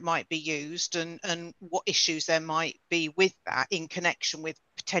 and how it might be used, and what issues there might be with that in connection with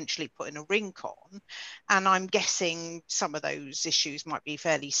potentially putting a rink on. And I'm guessing some of those issues might be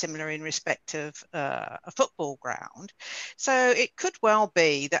fairly similar in respect of a football ground. So it could well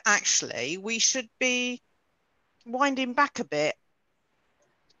be that actually we should be winding back a bit,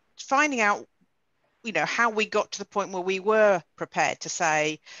 finding out, you know, how we got to the point where we were prepared to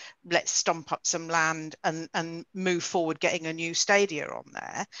say, let's stomp up some land and move forward getting a new stadia on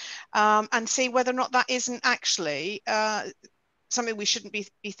there, and see whether or not that isn't actually something we shouldn't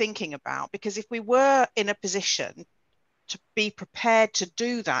be thinking about. Because if we were in a position to be prepared to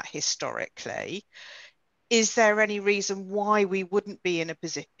do that historically, is there any reason why we wouldn't be in a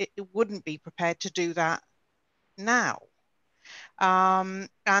position, it wouldn't be prepared to do that now. And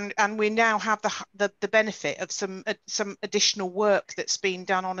we now have the benefit of some additional work that's been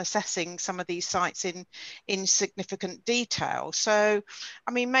done on assessing some of these sites in significant detail. So,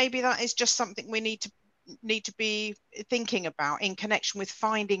 I mean, maybe that is just something we need to be thinking about in connection with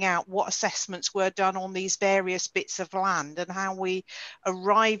finding out what assessments were done on these various bits of land and how we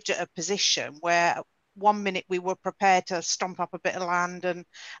arrived at a position where one minute we were prepared to stomp up a bit of land and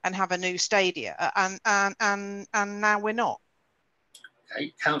have a new stadium, and now we're not.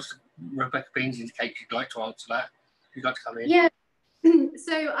 Okay, Councillor Rebecca Beans indicates she'd like to answer that. You'd like to come in? Yeah.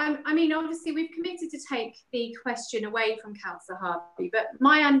 So, I mean, obviously, we've committed to take the question away from Councillor Harvey, but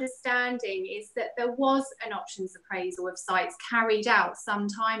my understanding is that there was an options appraisal of sites carried out some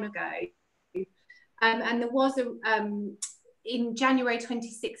time ago, and there was in January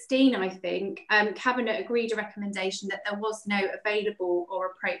 2016, I think, Cabinet agreed a recommendation that there was no available or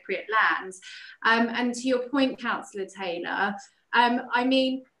appropriate lands. And to your point, Councillor Taylor, I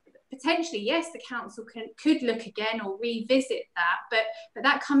mean, potentially, yes, the council could look again or revisit that, but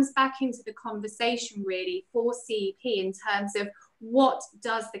that comes back into the conversation really for CEP in terms of what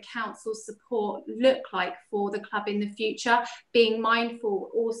does the council support look like for the club in the future, being mindful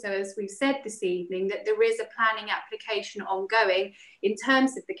also, as we've said this evening, that there is a planning application ongoing in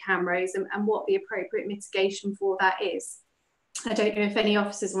terms of the cameras and what the appropriate mitigation for that is. I don't know if any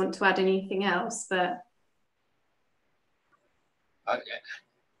officers want to add anything else, but...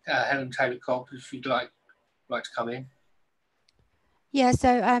 Helen Taylor-Cobb, if you'd like to come in. Yeah,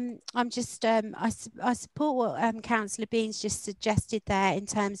 so I'm just I support what Councillor Beans just suggested there in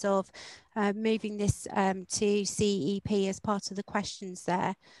terms of moving this to CEP as part of the questions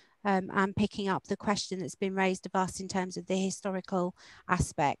there, and picking up the question that's been raised of us in terms of the historical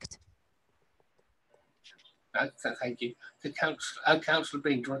aspect. Thank you. Councillor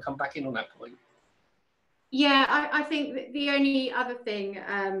Bean, do you want to come back in on that point? Yeah, I think that the only other thing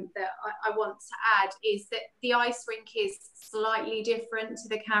that I want to add is that the ice rink is slightly different to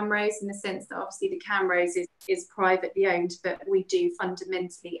the Camrose in the sense that obviously the Camrose is privately owned, but we do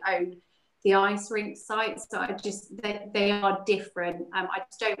fundamentally own the ice rink sites. So they are different. I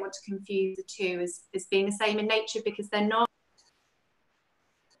just don't want to confuse the two as being the same in nature because they're not.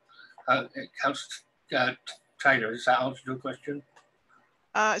 Councillor Taylor, does that answer your question?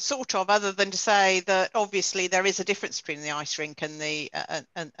 Sort of, other than to say that obviously there is a difference between the ice rink and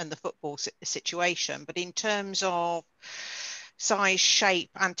the football situation, but in terms of size, shape,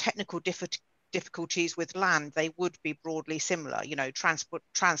 and technical difficulties with land, they would be broadly similar. You know, transport,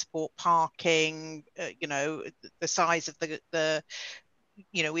 parking. You know, the size of the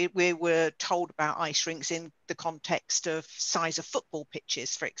you know, we were told about ice rinks in the context of size of football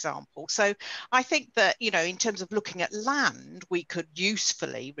pitches, for example. So I think that, you know, in terms of looking at land, we could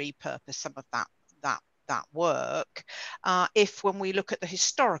usefully repurpose some of that work. If when we look at the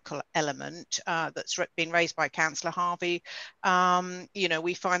historical element that's been raised by Councillor Harvey, you know,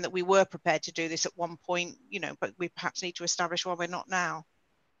 we find that we were prepared to do this at one point, you know, but we perhaps need to establish why we're not now.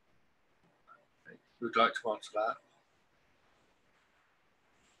 Who'd like to answer that?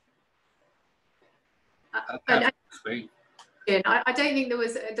 I don't think there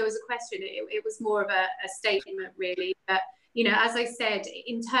was a question. It was more of a statement, really. But you know, as I said,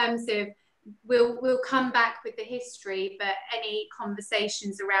 in terms of we'll come back with the history, but any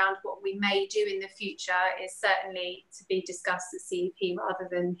conversations around what we may do in the future is certainly to be discussed at CEP rather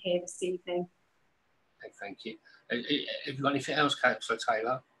than here this evening. Okay, thank you. Have you got anything else, Councillor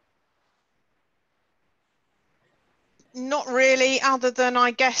Taylor? Not really, other than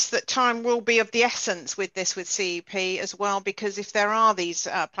I guess that time will be of the essence with CEP as well, because if there are these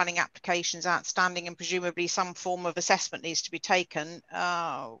planning applications outstanding and presumably some form of assessment needs to be taken,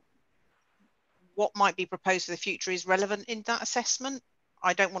 what might be proposed for the future is relevant in that assessment.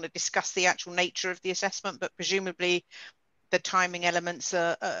 I don't want to discuss the actual nature of the assessment, but presumably the timing elements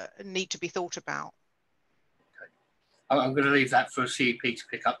need to be thought about. Okay. I'm going to leave that for CEP to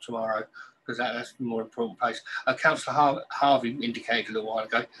pick up tomorrow, because that's the more important place. Councillor Harvey indicated a little while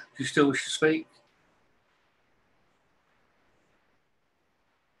ago. Do you still wish to speak?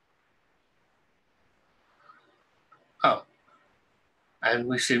 Oh, and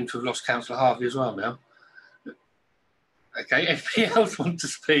we seem to have lost Councillor Harvey as well now. Okay, anybody else want to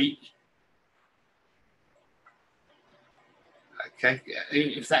speak? Okay,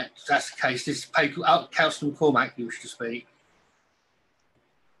 if that's the case, this paper. Councillor McCormack, you wish to speak?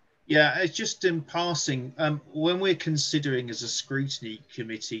 Yeah, it's just in passing, when we're considering as a scrutiny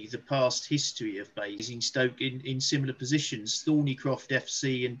committee the past history of Basingstoke in similar positions, Thornycroft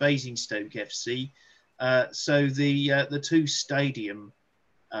FC and Basingstoke FC, so the two stadium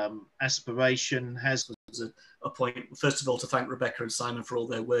aspiration has. A point, first of all, to thank Rebecca and Simon for all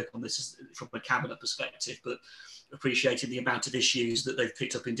their work on this from a cabinet perspective, but appreciating the amount of issues that they've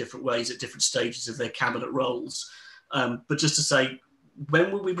picked up in different ways at different stages of their cabinet roles. But just to say,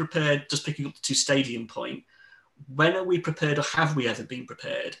 when were we prepared, just picking up the two stadium point, when are we prepared, or have we ever been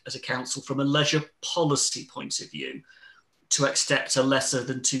prepared as a council from a leisure policy point of view to accept a lesser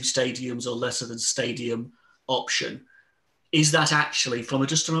than two stadiums or lesser than stadium option? Is that actually,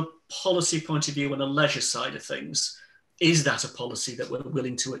 just from a policy point of view and a leisure side of things, is that a policy that we're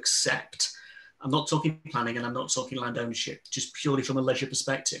willing to accept? I'm not talking planning and I'm not talking land ownership, just purely from a leisure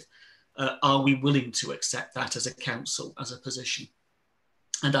perspective. Are we willing to accept that as a council, as a position?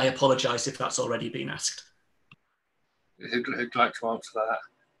 And I apologise if that's already been asked. Who'd like to answer that?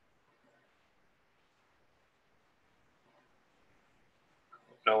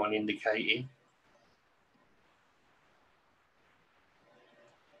 No one indicating.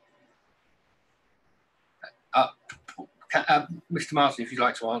 Mr. Martin, if you'd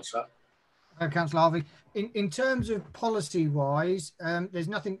like to answer. Councillor Harvey, in terms of policy wise, there's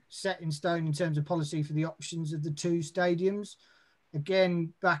nothing set in stone in terms of policy for the options of the two stadiums.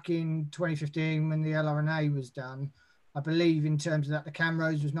 Again, back in 2015 when the LRNA was done, I believe in terms of that, the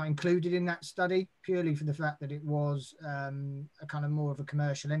Camrose was not included in that study purely for the fact that it was a kind of more of a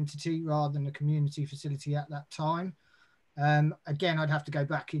commercial entity rather than a community facility at that time. Again, I'd have to go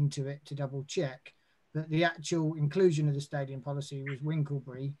back into it to double check, but the actual inclusion of the stadium policy was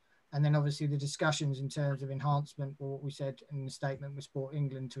Winklebury. And then obviously the discussions in terms of enhancement, or what we said in the statement with Sport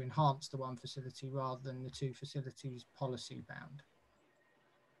England, to enhance the one facility rather than the two facilities policy bound.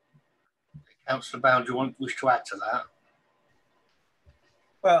 Councillor Bound, do you wish to add to that?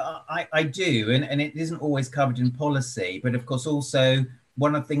 Well, I do, and it isn't always covered in policy, but of course also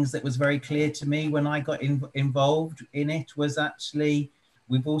one of the things that was very clear to me when I got involved in it was actually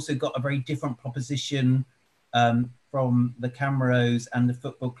we've also got a very different proposition from the Camrose and the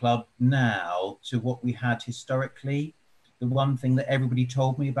football club now to what we had historically. The one thing that everybody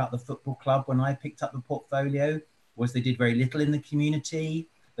told me about the football club when I picked up the portfolio was they did very little in the community.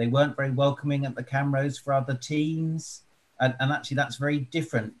 They weren't very welcoming at the Camrose for other teams. And actually that's very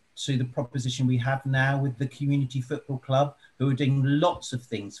different to the proposition we have now with the community football club, who are doing lots of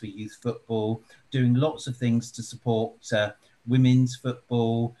things for youth football, doing lots of things to support women's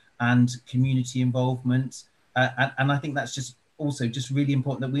football and community involvement. And I think that's just also just really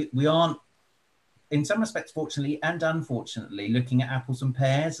important that we aren't, in some respects, fortunately and unfortunately, looking at apples and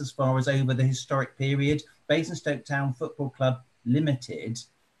pears as far as over the historic period. Basingstoke Town Football Club Limited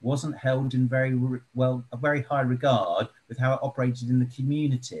wasn't held in a very high regard with how it operated in the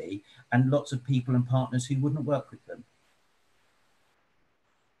community, and lots of people and partners who wouldn't work with them.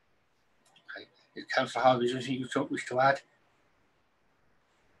 Okay. Councillor Harvey, is there anything you wish to add?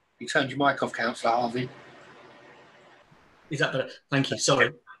 You turned your mic off, Councillor Harvey. Is that better? Thank you.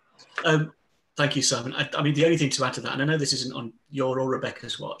 Sorry. Thank you, Simon. I mean, the only thing to add to that, and I know this isn't on your or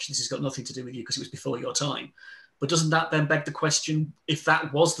Rebecca's watch, this has got nothing to do with you because it was before your time, but doesn't that then beg the question, if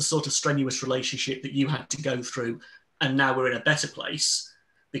that was the sort of strenuous relationship that you had to go through, and now we're in a better place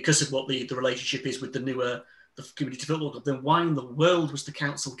because of what the relationship is with the newer the community football club, then why in the world was the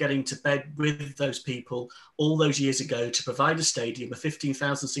council getting to bed with those people all those years ago to provide a stadium, a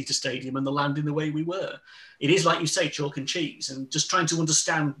 15,000-seater stadium, and the land in the way we were? It is, like you say, chalk and cheese, and just trying to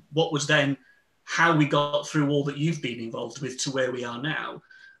understand what was then, how we got through all that you've been involved with to where we are now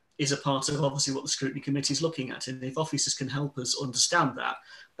is a part of obviously what the Scrutiny Committee is looking at. And if officers can help us understand that,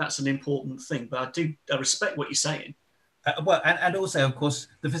 that's an important thing. But I respect what you're saying. Well, and also, of course,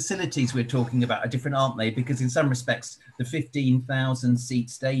 the facilities we're talking about are different, aren't they? Because in some respects, the 15,000-seat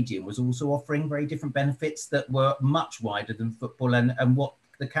stadium was also offering very different benefits that were much wider than football and what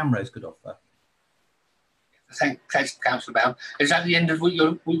the Camrose could offer. Thank Councillor Bound. Is that the end of what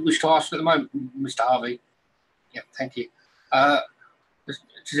you wish to ask at the moment, Mr. Harvey? Yeah, thank you.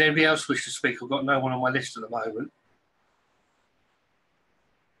 Does anybody else wish to speak? I've got no one on my list at the moment.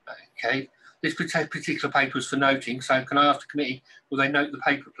 Okay. This particular paper is for noting, so can I ask the committee, will they note the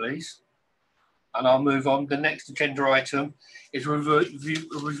paper, please? And I'll move on. The next agenda item is a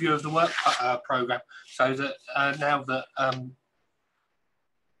review of the work programme, so that now that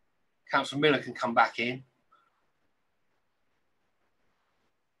Councillor Miller can come back in.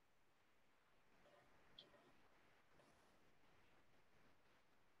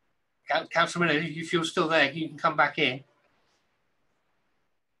 Councillor Miller, if you're still there, you can come back in.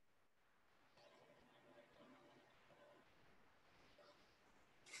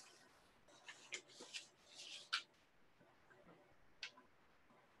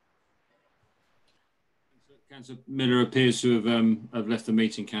 Councillor Miller appears to have left the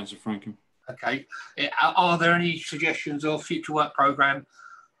meeting, Councillor Frankham. Okay. Are there any suggestions of future work programme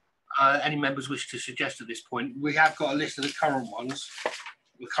any members wish to suggest at this point? We have got a list of the current ones,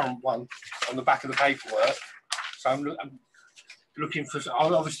 the current one on the back of the paperwork. So I'm looking for, I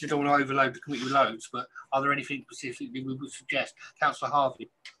obviously don't want to overload the committee with loads, but are there anything specifically we would suggest? Councillor Harvey.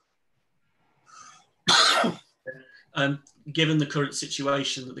 Given the current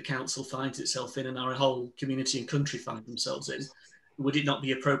situation that the council finds itself in and our whole community and country find themselves in, would it not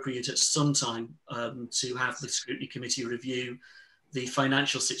be appropriate at some time to have the Scrutiny Committee review the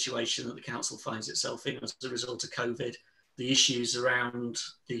financial situation that the council finds itself in as a result of COVID, the issues around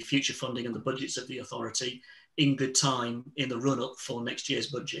the future funding and the budgets of the authority in good time in the run-up for next year's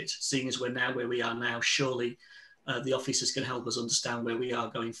budget? Seeing as we're now where we are now, surely the officers can help us understand where we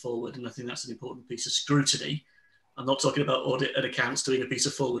are going forward, and I think that's an important piece of scrutiny. I'm not talking about audit and accounts doing a piece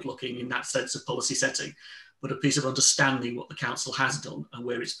of forward-looking in that sense of policy setting, but a piece of understanding what the council has done and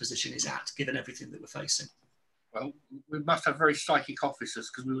where its position is at, given everything that we're facing. Well, we must have very psychic officers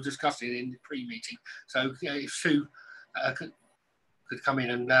because we were discussing it in the pre-meeting. So if Sue could come in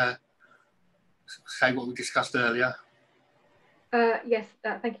and say what we discussed earlier. Yes,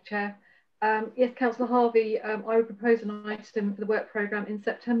 thank you, Chair. Yes, Councillor Harvey, I would propose an item for the work programme in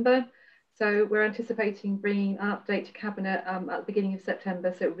September. So we're anticipating bringing an update to Cabinet at the beginning of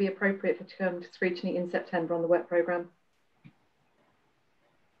September, so it would be appropriate for to come to scrutiny in September on the work programme.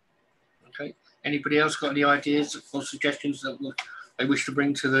 Okay. Anybody else got any ideas or suggestions that they wish to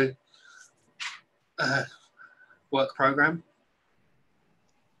bring to the work programme?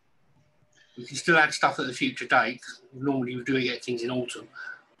 We can still add stuff at a future date. Normally we do get things in autumn,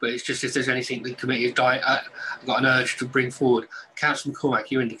 but it's just if there's anything the committee has got an urge to bring forward. Councillor McCormack,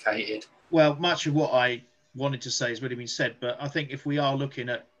 you indicated. Well, much of what I wanted to say has already been said, but I think if we are looking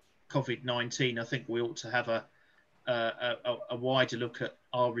at COVID-19, I think we ought to have a wider look at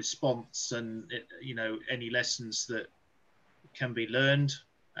our response and, you know, any lessons that can be learned.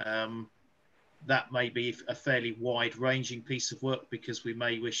 That may be a fairly wide-ranging piece of work because we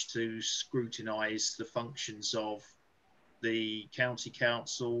may wish to scrutinise the functions of the county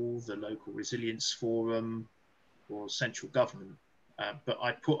council, the local resilience forum, or central government. But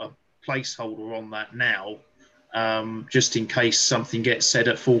I put a placeholder on that now, just in case something gets said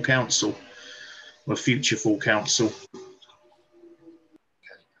at full council or future full council.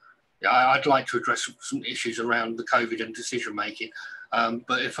 Yeah, I'd like to address some issues around the COVID and decision making.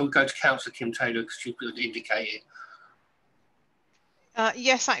 But if I go to Councillor Kim Taylor, because she indicated.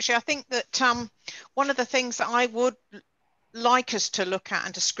 Yes, actually, I think that one of the things that I would like us to look at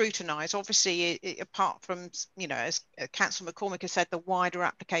and to scrutinise, obviously, apart from, you know, as Councillor McCormick has said, the wider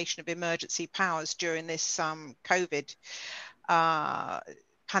application of emergency powers during this COVID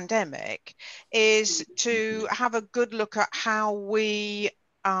pandemic, is to have a good look at how we,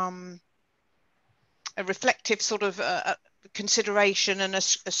 a reflective sort of consideration and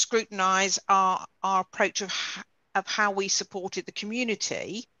scrutinise our approach of how we supported the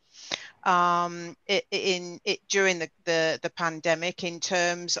community during the pandemic, in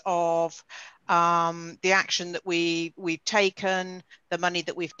terms of the action that we've taken, the money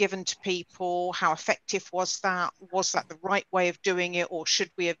that we've given to people, how effective was that the right way of doing it, or should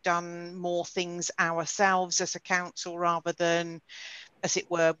we have done more things ourselves as a council rather than, as it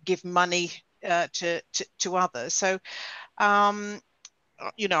were, give money to others. So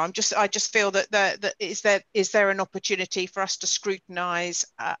you know, I just feel that is there an opportunity for us to scrutinise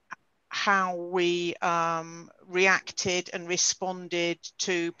how we reacted and responded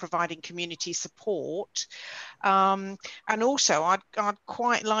to providing community support, and also I'd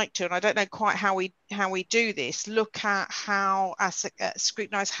quite like to, and I don't know quite how we do this, look at how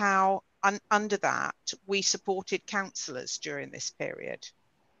scrutinise how under that we supported councillors during this period,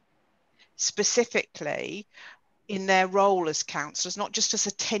 specifically in their role as councillors, not just as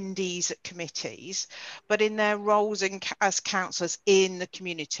attendees at committees, but in their roles as councillors in the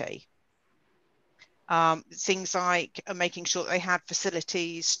community. Things like making sure that they had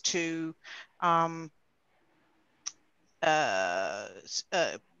facilities to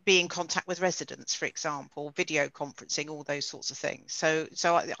be in contact with residents, for example, video conferencing, all those sorts of things. So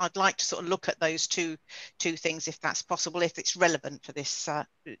I'd like to sort of look at those two things, if that's possible, if it's relevant for this to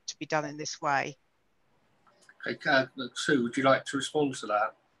be done in this way. Okay, Sue, would you like to respond to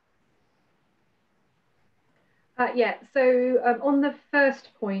that? Yeah, so on the first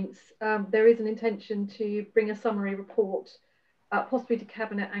point, there is an intention to bring a summary report, possibly to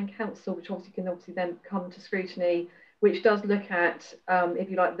Cabinet and Council, which obviously can then come to scrutiny, which does look at, if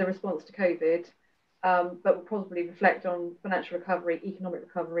you like, the response to COVID, but will probably reflect on financial recovery, economic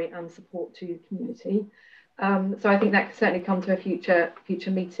recovery, and support to the community. So I think that can certainly come to a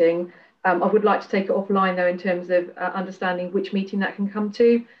future meeting. I would like to take it offline though in terms of understanding which meeting that can come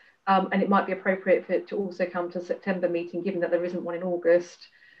to, and it might be appropriate for it to also come to a September meeting, given that there isn't one in August,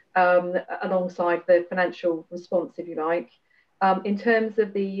 alongside the financial response, if you like. In terms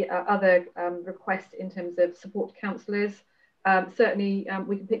of the other requests in terms of support to councillors, certainly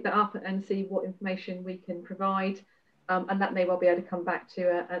we can pick that up and see what information we can provide, and that may well be able to come back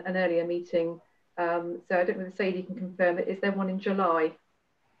to an earlier meeting. So I don't know if Sadie can confirm it. Is there one in July?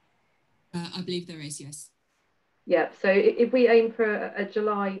 I believe there is, yes. Yeah, so if we aim for a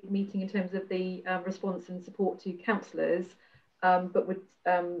July meeting in terms of the response and support to councillors, but would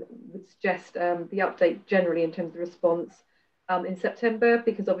suggest the update generally in terms of the response in September,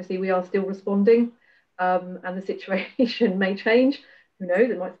 because obviously we are still responding, and the situation may change. Who knows,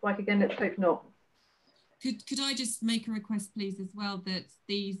 it might spike again, let's hope not. Could I just make a request, please, as well, that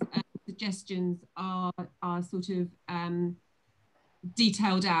these suggestions are sort of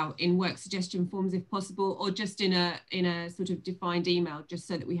detailed out in work suggestion forms, if possible, or just in a sort of defined email, just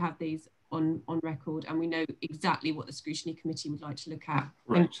so that we have these on record and we know exactly what the Scrutiny Committee would like to look at.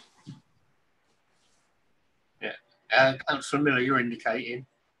 Right. Yeah. Councillor Miller, you're indicating.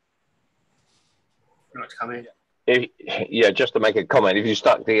 You'd like to come in? Yeah, just to make a comment, if you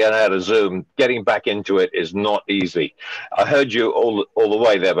stuck the end out of Zoom, getting back into it is not easy. I heard you all the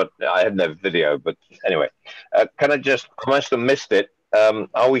way there, but I had no video. But anyway, I must have missed it.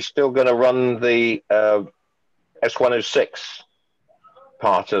 Are we still going to run the S106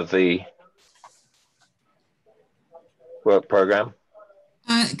 part of the work programme?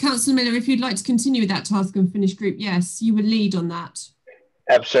 Councillor Miller, if you'd like to continue with that task and finish group, yes, you would lead on that.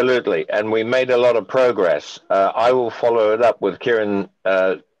 Absolutely, and we made a lot of progress. I will follow it up with Kieran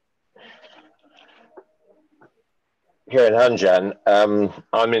Hunjan.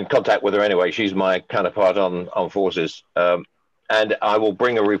 I'm in contact with her anyway. She's my counterpart on forces, and I will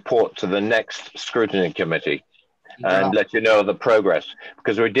bring a report to the next Scrutiny Committee and let you know the progress,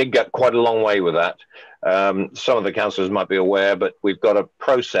 because we did get quite a long way with that. Some of the councillors might be aware, but we've got a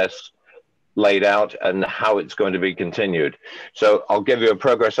process laid out and how it's going to be continued. So I'll give you a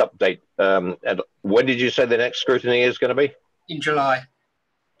progress update. And when did you say the next scrutiny is going to be? In July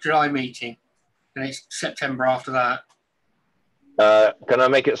meeting, and it's September after that. Can I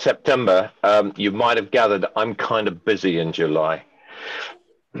make it September? You might have gathered I'm kind of busy in July.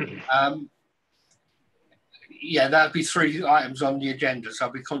 Yeah, that'd be 3 items on the agenda, so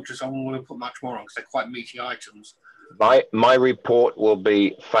I'll be conscious I won't want to put much more on because they're quite meaty items. My report will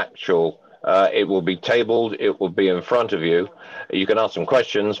be factual. It will be tabled. It will be in front of you. You can ask some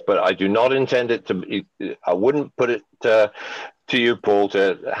questions, but I do not intend it to be, I wouldn't put it to you, Paul,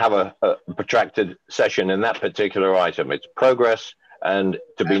 to have a protracted session in that particular item. It's progress and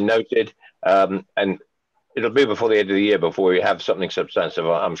to be noted, and it'll be before the end of the year before we have something substantive,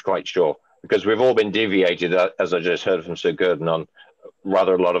 I'm quite sure, because we've all been deviated, as I just heard from Sir Gurdon, on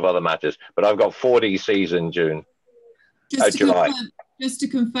rather a lot of other matters. But I've got 4 DCs in June. July. Just to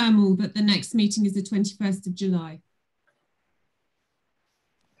confirm all that the next meeting is the 21st of July.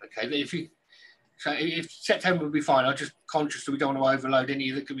 Okay, if September would be fine, I'm just conscious that we don't want to overload any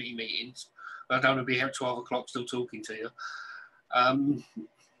of the committee meetings. I don't want to be here at 12 o'clock still talking to you.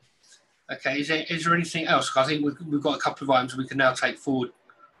 Okay, is there anything else? I think we've got a couple of items we can now take forward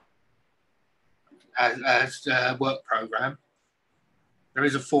as a work programme. There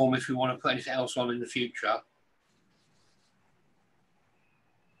is a form if you want to put anything else on in the future.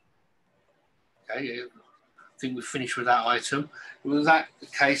 Okay, I think we've finished with that item. With that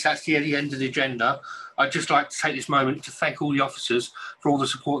case, that's the end of the agenda. I'd just like to take this moment to thank all the officers for all the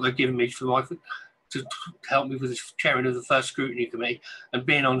support they've given me to help me with the chairing of the first Scrutiny Committee. And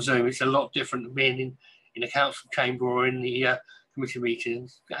being on Zoom, it's a lot different than being in a council chamber or in the committee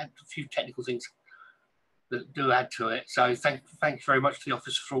meetings. A few technical things that do add to it. So thank you very much to the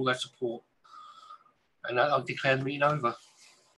officers for all their support. And I'll declare the meeting over.